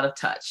We Fell Out of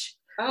Touch.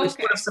 Okay. Which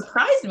sort of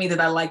surprised me that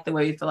I liked The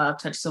Way We Fell Out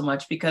of Touch so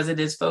much, because it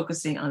is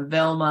focusing on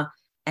Velma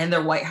and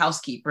their white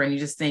housekeeper. And you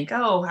just think,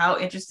 oh, how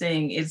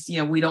interesting. It's,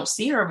 we don't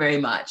see her very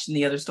much in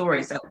the other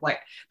stories.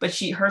 But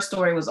her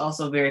story was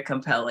also very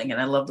compelling. And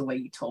I love the way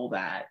you told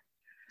that.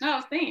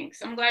 Oh,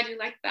 thanks. I'm glad you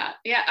liked that.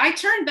 Yeah, I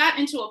turned that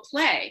into a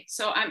play.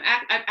 So I've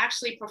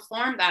actually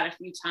performed that a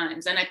few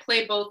times, and I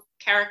play both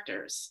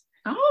characters.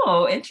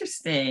 Oh,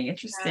 interesting.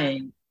 Yeah.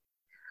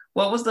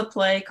 What was the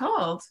play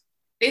called?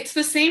 It's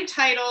the same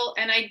title,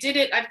 and I've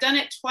done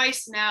it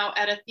twice now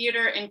at a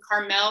theater in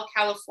Carmel,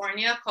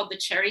 California, called the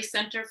Cherry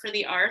Center for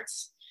the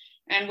Arts.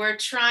 And we're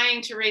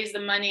trying to raise the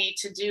money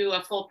to do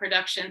a full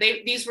production.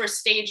 These were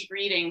staged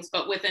readings,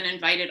 but with an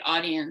invited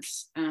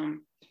audience.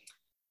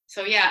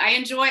 So yeah, I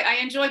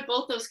enjoy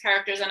both those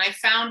characters, and I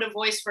found a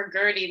voice for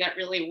Gertie that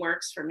really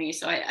works for me.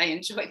 So I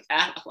enjoyed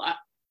that a lot.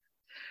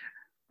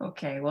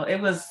 Okay, well,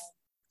 it was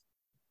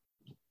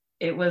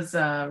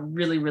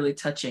really, really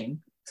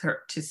touching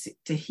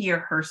to hear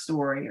her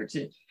story, or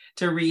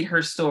to read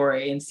her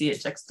story and see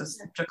it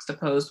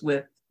juxtaposed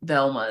with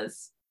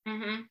Velma's.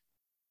 Mm-hmm.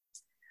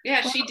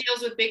 Yeah, she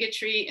deals with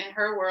bigotry in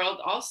her world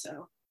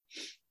also.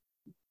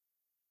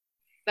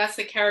 That's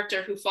the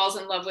character who falls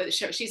in love with,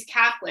 she's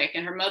Catholic,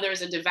 and her mother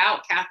is a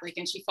devout Catholic,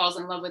 and she falls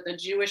in love with a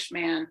Jewish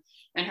man,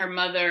 and her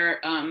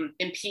mother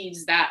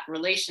impedes that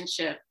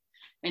relationship,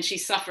 and she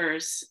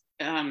suffers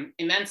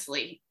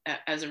immensely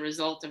as a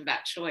result of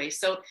that choice.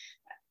 So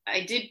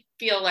I did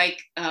feel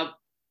like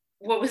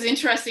what was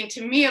interesting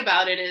to me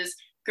about it is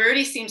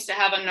Gertie seems to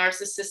have a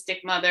narcissistic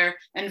mother,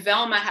 and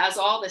Velma has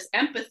all this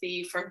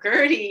empathy for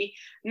Gertie,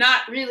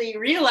 not really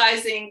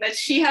realizing that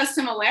she has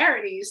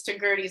similarities to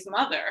Gertie's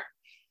mother.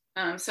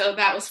 So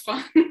that was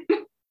fun.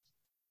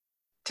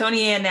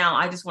 Toni Ann, now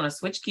I just want to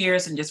switch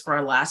gears and just for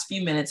our last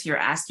few minutes here,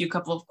 ask you a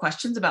couple of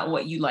questions about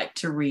what you like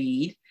to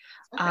read.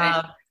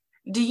 Okay.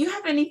 Do you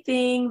have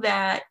anything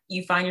that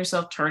you find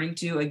yourself turning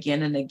to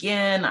again and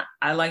again?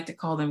 I like to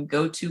call them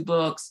go-to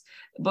books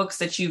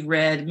that you've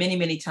read many,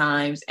 many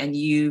times and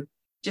you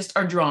just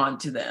are drawn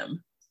to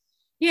them.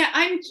 Yeah,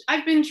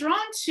 I've been drawn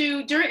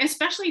to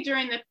especially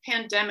during the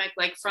pandemic,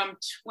 like from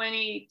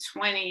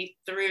 2020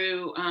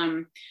 through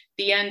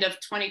the end of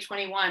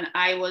 2021,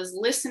 I was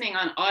listening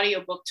on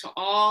audiobook to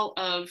all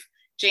of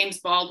James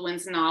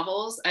Baldwin's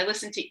novels. I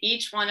listened to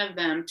each one of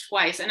them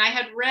twice. And I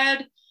had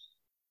read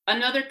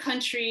Another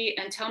Country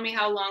and Tell Me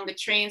How Long the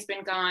Train's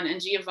Been Gone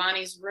and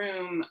Giovanni's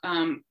Room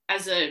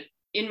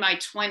in my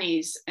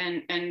 20s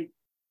and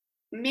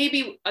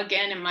maybe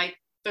again in my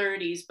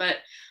 30s, but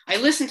I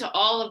listened to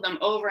all of them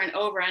over and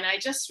over. And I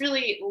just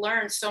really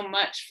learned so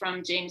much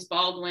from James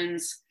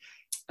Baldwin's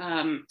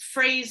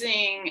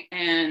phrasing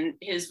and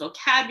his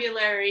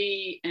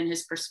vocabulary and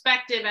his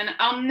perspective. And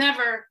I'll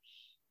never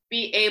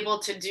be able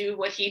to do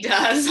what he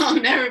does. I'll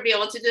never be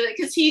able to do it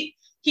because he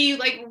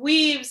like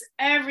weaves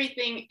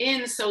everything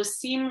in so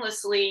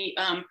seamlessly,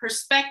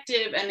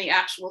 perspective and the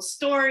actual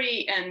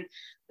story and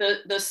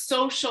the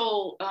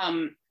social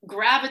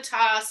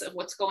gravitas of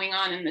what's going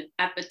on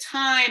at the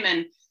time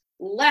and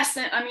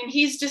lesson. I mean,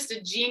 he's just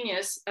a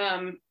genius.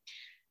 And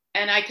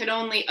I could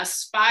only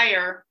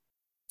aspire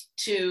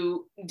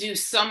to do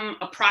some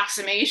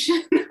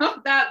approximation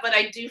of that, but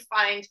I do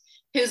find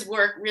his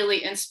work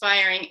really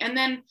inspiring. And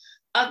then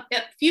a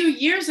few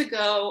years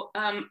ago,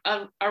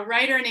 a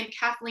writer named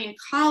Kathleen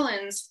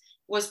Collins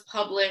was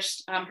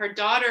published. Her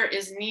daughter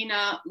is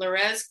Nina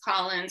Lorez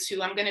Collins,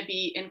 who I'm going to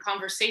be in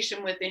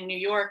conversation with in New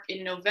York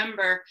in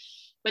November.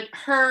 But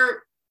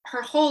her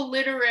whole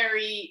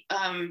literary,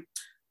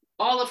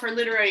 all of her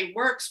literary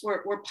works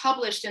were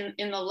published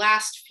in the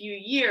last few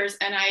years.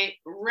 And I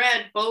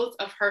read both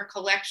of her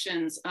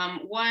collections.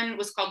 One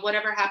was called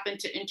Whatever Happened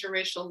to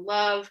Interracial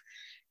Love.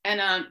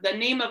 And the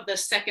name of the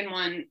second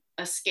one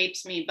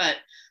escapes me, but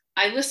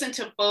I listened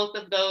to both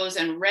of those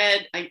and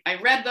I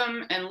read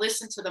them and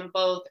listened to them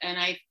both. And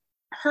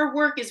her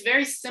work is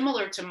very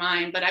similar to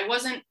mine, but I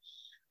wasn't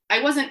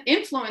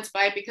influenced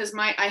by it because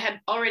I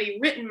had already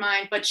written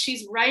mine, but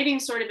she's writing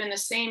sort of in the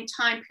same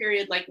time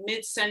period, like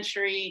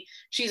mid-century.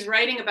 She's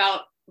writing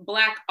about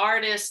Black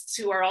artists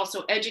who are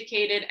also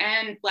educated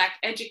and Black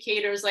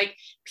educators, like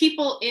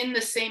people in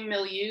the same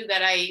milieu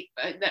that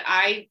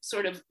I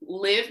sort of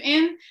live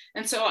in.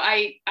 And so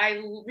I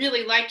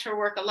really liked her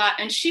work a lot.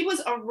 And she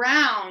was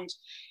around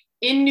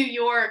in New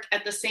York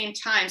at the same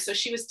time. So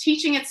she was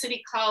teaching at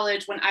City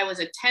College when I was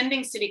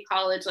attending City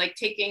College, like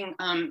taking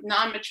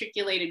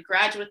non-matriculated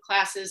graduate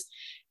classes.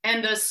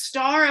 And the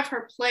star of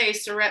her play,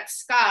 Sorette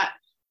Scott,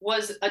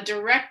 was a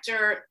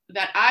director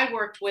that I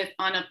worked with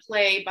on a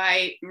play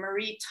by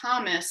Marie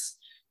Thomas.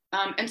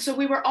 And so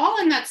we were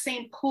all in that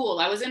same pool.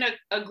 I was in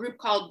a group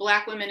called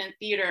Black Women in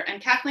Theater, and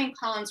Kathleen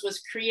Collins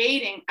was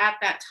creating at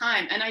that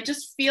time. And I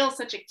just feel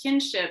such a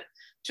kinship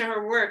to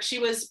her work. She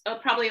was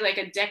probably like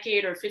a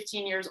decade or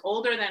 15 years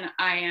older than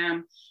I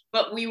am,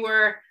 but we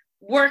were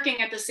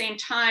working at the same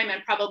time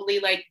and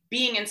probably like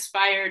being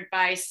inspired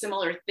by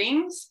similar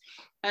things.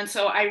 And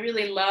so I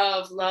really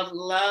love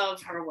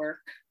her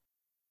work.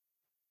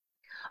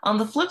 On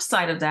the flip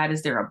side of that,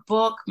 is there a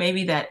book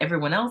maybe that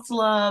everyone else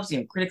loves,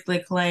 critically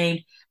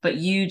acclaimed, but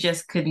you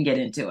just couldn't get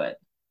into it?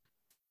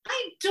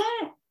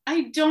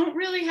 I don't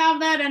really have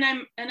that. And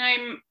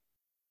I'm,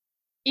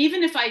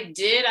 even if I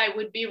did, I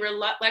would be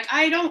reluctant. Like,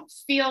 I don't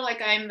feel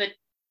like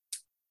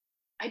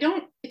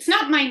it's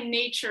not my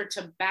nature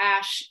to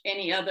bash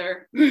any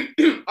other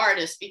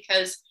artist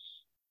because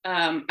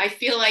I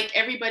feel like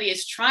everybody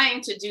is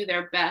trying to do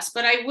their best.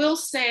 But I will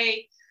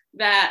say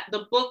that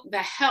the book, The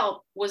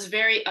Help, was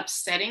very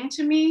upsetting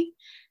to me.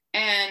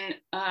 And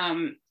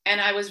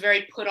I was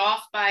very put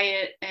off by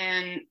it.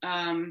 And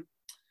I'm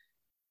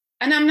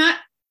not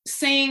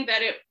saying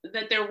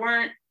that there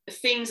weren't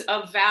things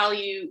of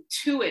value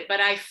to it, but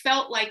I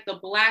felt like the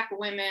Black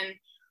women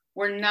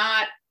were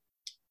not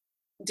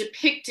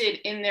depicted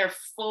in their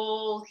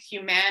full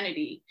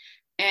humanity.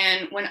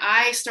 And when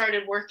I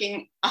started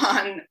working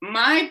on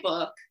my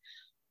book,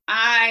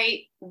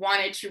 I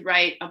wanted to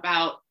write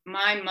about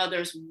my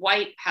mother's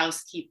white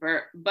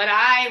housekeeper, but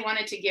I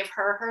wanted to give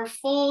her her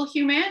full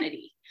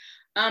humanity.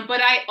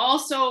 But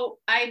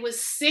I was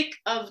sick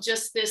of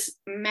just this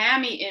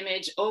mammy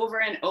image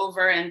over and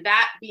over, and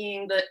that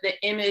being the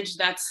image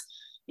that's,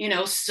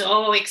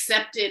 so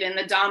accepted in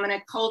the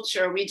dominant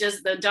culture.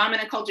 The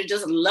dominant culture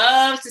just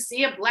loves to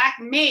see a Black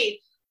maid.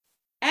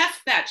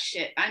 F that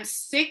shit. I'm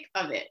sick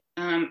of it.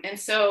 And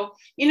so,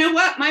 you know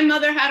what? My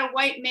mother had a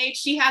white maid.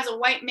 She has a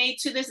white maid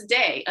to this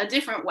day, a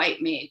different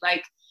white maid.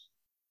 Like,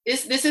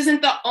 this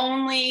isn't the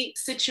only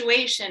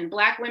situation.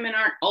 Black women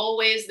aren't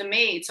always the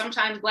maid.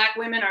 Sometimes Black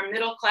women are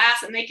middle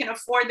class and they can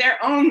afford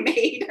their own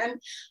maid.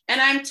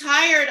 And I'm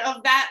tired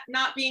of that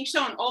not being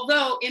shown.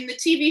 Although in the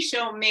TV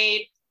show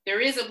Maid, there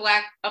is a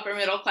Black upper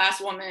middle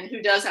class woman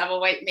who does have a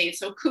white maid.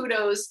 So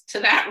kudos to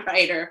that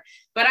writer.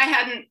 But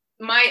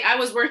I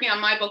was working on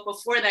my book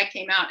before that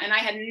came out, and I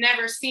had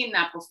never seen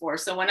that before.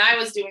 So when I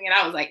was doing it,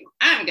 I was like,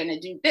 I'm going to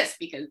do this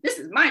because this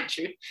is my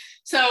truth.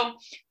 So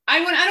I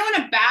don't want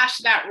to bash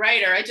that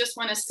writer. I just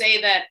want to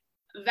say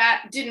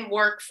that didn't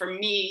work for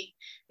me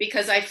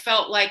because I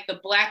felt like the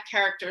Black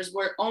characters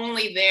were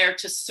only there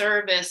to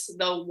service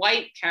the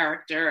white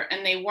character,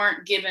 and they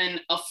weren't given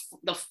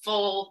the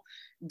full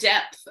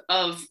depth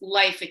of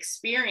life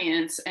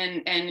experience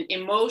and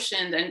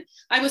emotion. And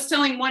I was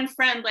telling one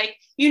friend, like,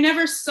 you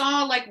never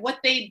saw like what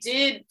they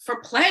did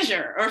for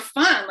pleasure or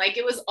fun. Like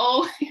it was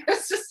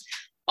just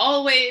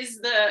always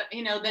the,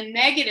 you know, the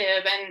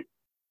negative. And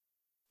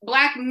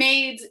Black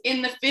maids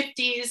in the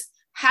 50s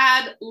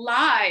had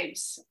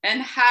lives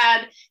and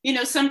had, you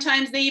know,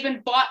 sometimes they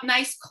even bought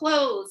nice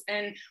clothes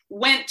and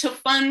went to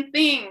fun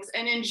things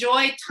and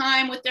enjoyed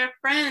time with their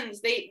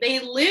friends.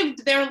 They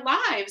lived their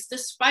lives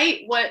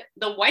despite what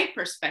the white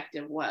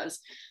perspective was.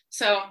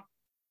 So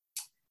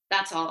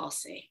that's all I'll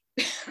say.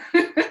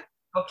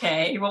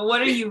 Okay. Well,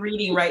 what are you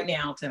reading right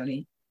now,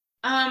 Toni?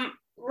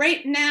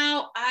 Right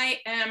now I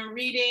am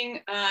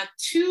reading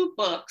 2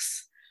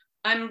 books.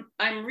 I'm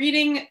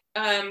reading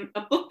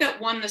a book that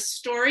won the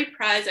Story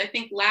Prize, I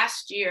think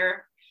last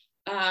year,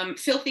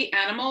 Filthy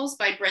Animals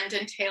by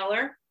Brendan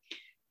Taylor.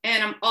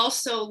 And I'm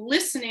also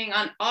listening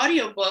on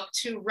audiobook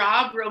to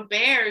Rob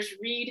Roberts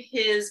read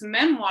his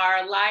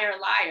memoir, Liar,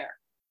 Liar.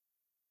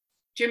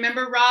 Do you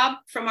remember Rob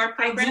from our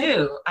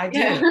program? I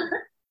do.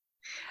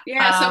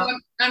 Yeah, so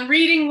I'm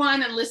reading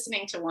one and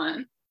listening to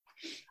one.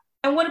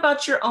 And what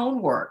about your own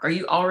work? Are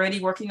you already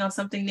working on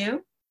something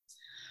new?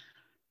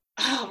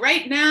 Oh,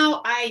 right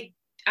now, I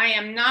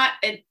am not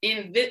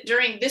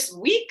during this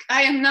week.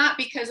 I am not,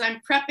 because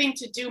I'm prepping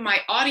to do my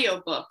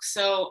audiobook.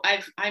 So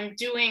I'm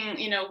doing,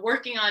 you know,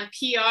 working on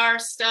PR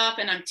stuff,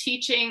 and I'm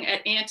teaching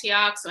at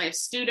Antioch. So I have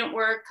student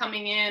work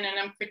coming in and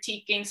I'm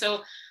critiquing.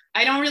 So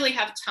I don't really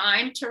have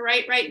time to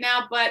write right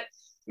now. But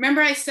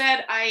remember I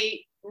said I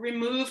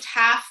removed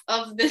half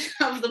of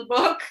the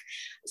book.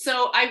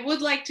 So I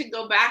would like to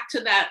go back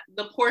to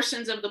the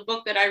portions of the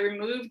book that I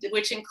removed,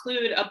 which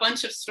include a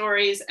bunch of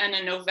stories and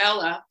a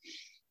novella.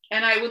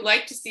 And I would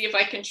like to see if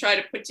I can try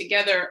to put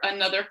together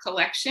another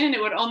collection.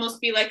 It would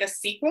almost be like a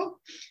sequel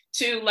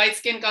to Light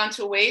Skin Gone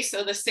to Waste.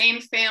 So the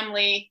same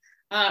family,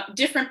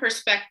 different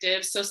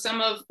perspectives. So some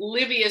of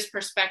Livia's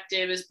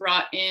perspective is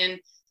brought in,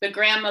 the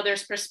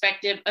grandmother's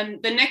perspective,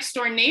 and the next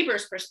door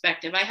neighbor's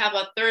perspective. I have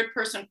a third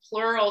person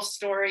plural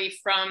story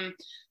from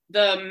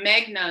the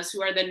Megnas,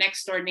 who are the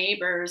next door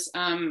neighbors,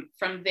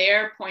 from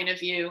their point of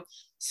view.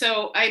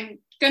 So I'm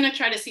going to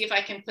try to see if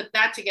I can put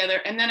that together.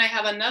 And then I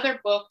have another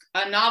book,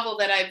 a novel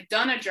that I've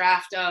done a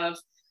draft of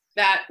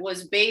that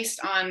was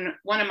based on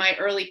one of my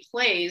early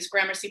plays,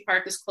 Gramercy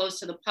Park is Closed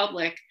to the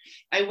Public.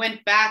 I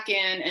went back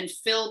in and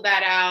filled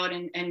that out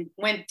and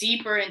went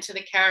deeper into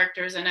the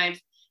characters, and I've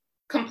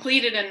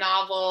completed a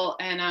novel.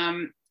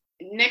 And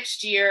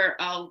next year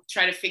I'll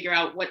try to figure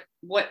out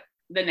what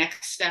the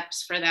next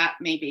steps for that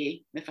may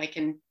be, if I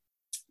can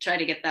try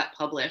to get that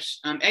published.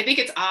 I think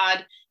it's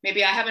odd.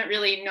 Maybe I haven't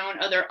really known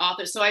other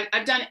authors. So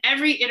I've done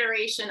every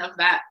iteration of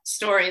that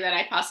story that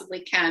I possibly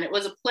can. It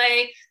was a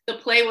play. The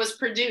play was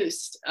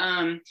produced.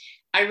 I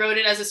wrote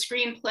it as a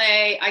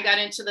screenplay. I got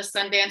into the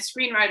Sundance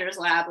Screenwriters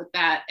Lab with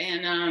that.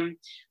 And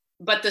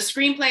but the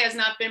screenplay has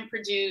not been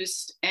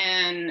produced.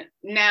 And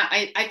now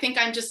I think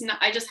I just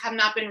have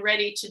not been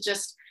ready to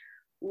just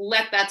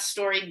let that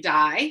story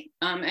die.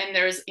 And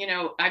there's, you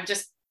know, I've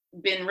just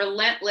been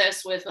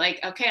relentless with like,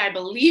 okay, I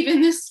believe in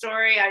this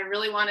story. I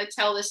really want to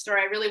tell this story.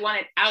 I really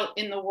want it out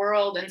in the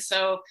world. And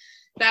so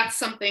that's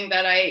something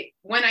that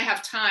when I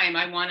have time,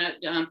 I want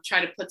to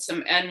try to put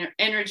some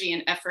energy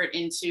and effort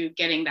into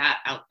getting that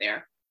out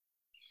there.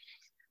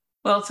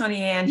 Well,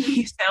 Toni Ann,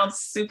 you sound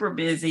super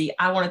busy.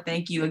 I want to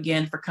thank you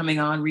again for coming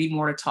on Read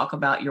More to talk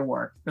about your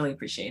work. Really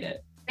appreciate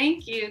it.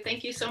 Thank you.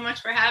 Thank you so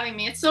much for having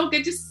me. It's so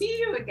good to see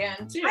you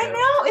again, too. I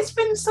know. It's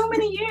been so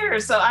many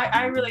years. So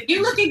I really...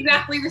 You look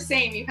exactly the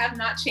same. You have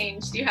not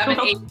changed. You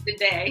haven't aged a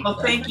day. Well,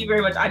 thank you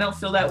very much. I don't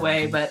feel that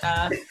way, but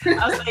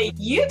I'll say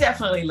you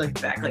definitely look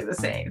exactly the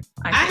same.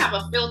 I have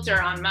a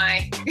filter on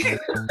my...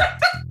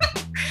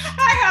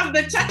 I have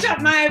the touch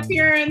up my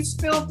appearance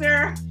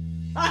filter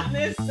on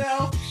this,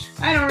 so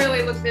I don't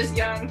really look this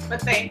young,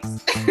 but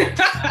thanks.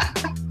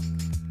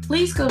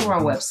 Please go to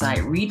our website,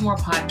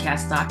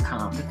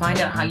 readmorepodcast.com, to find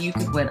out how you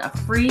could win a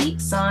free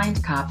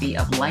signed copy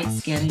of Light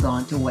Skin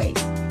Gone to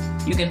Waste.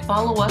 You can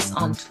follow us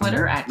on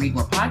Twitter at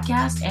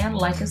readmorepodcast and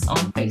like us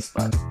on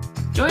Facebook.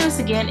 Join us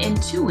again in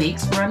 2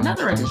 weeks for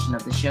another edition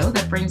of the show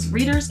that brings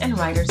readers and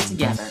writers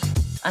together.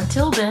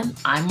 Until then,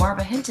 I'm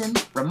Marva Hinton,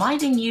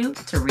 reminding you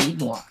to read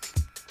more.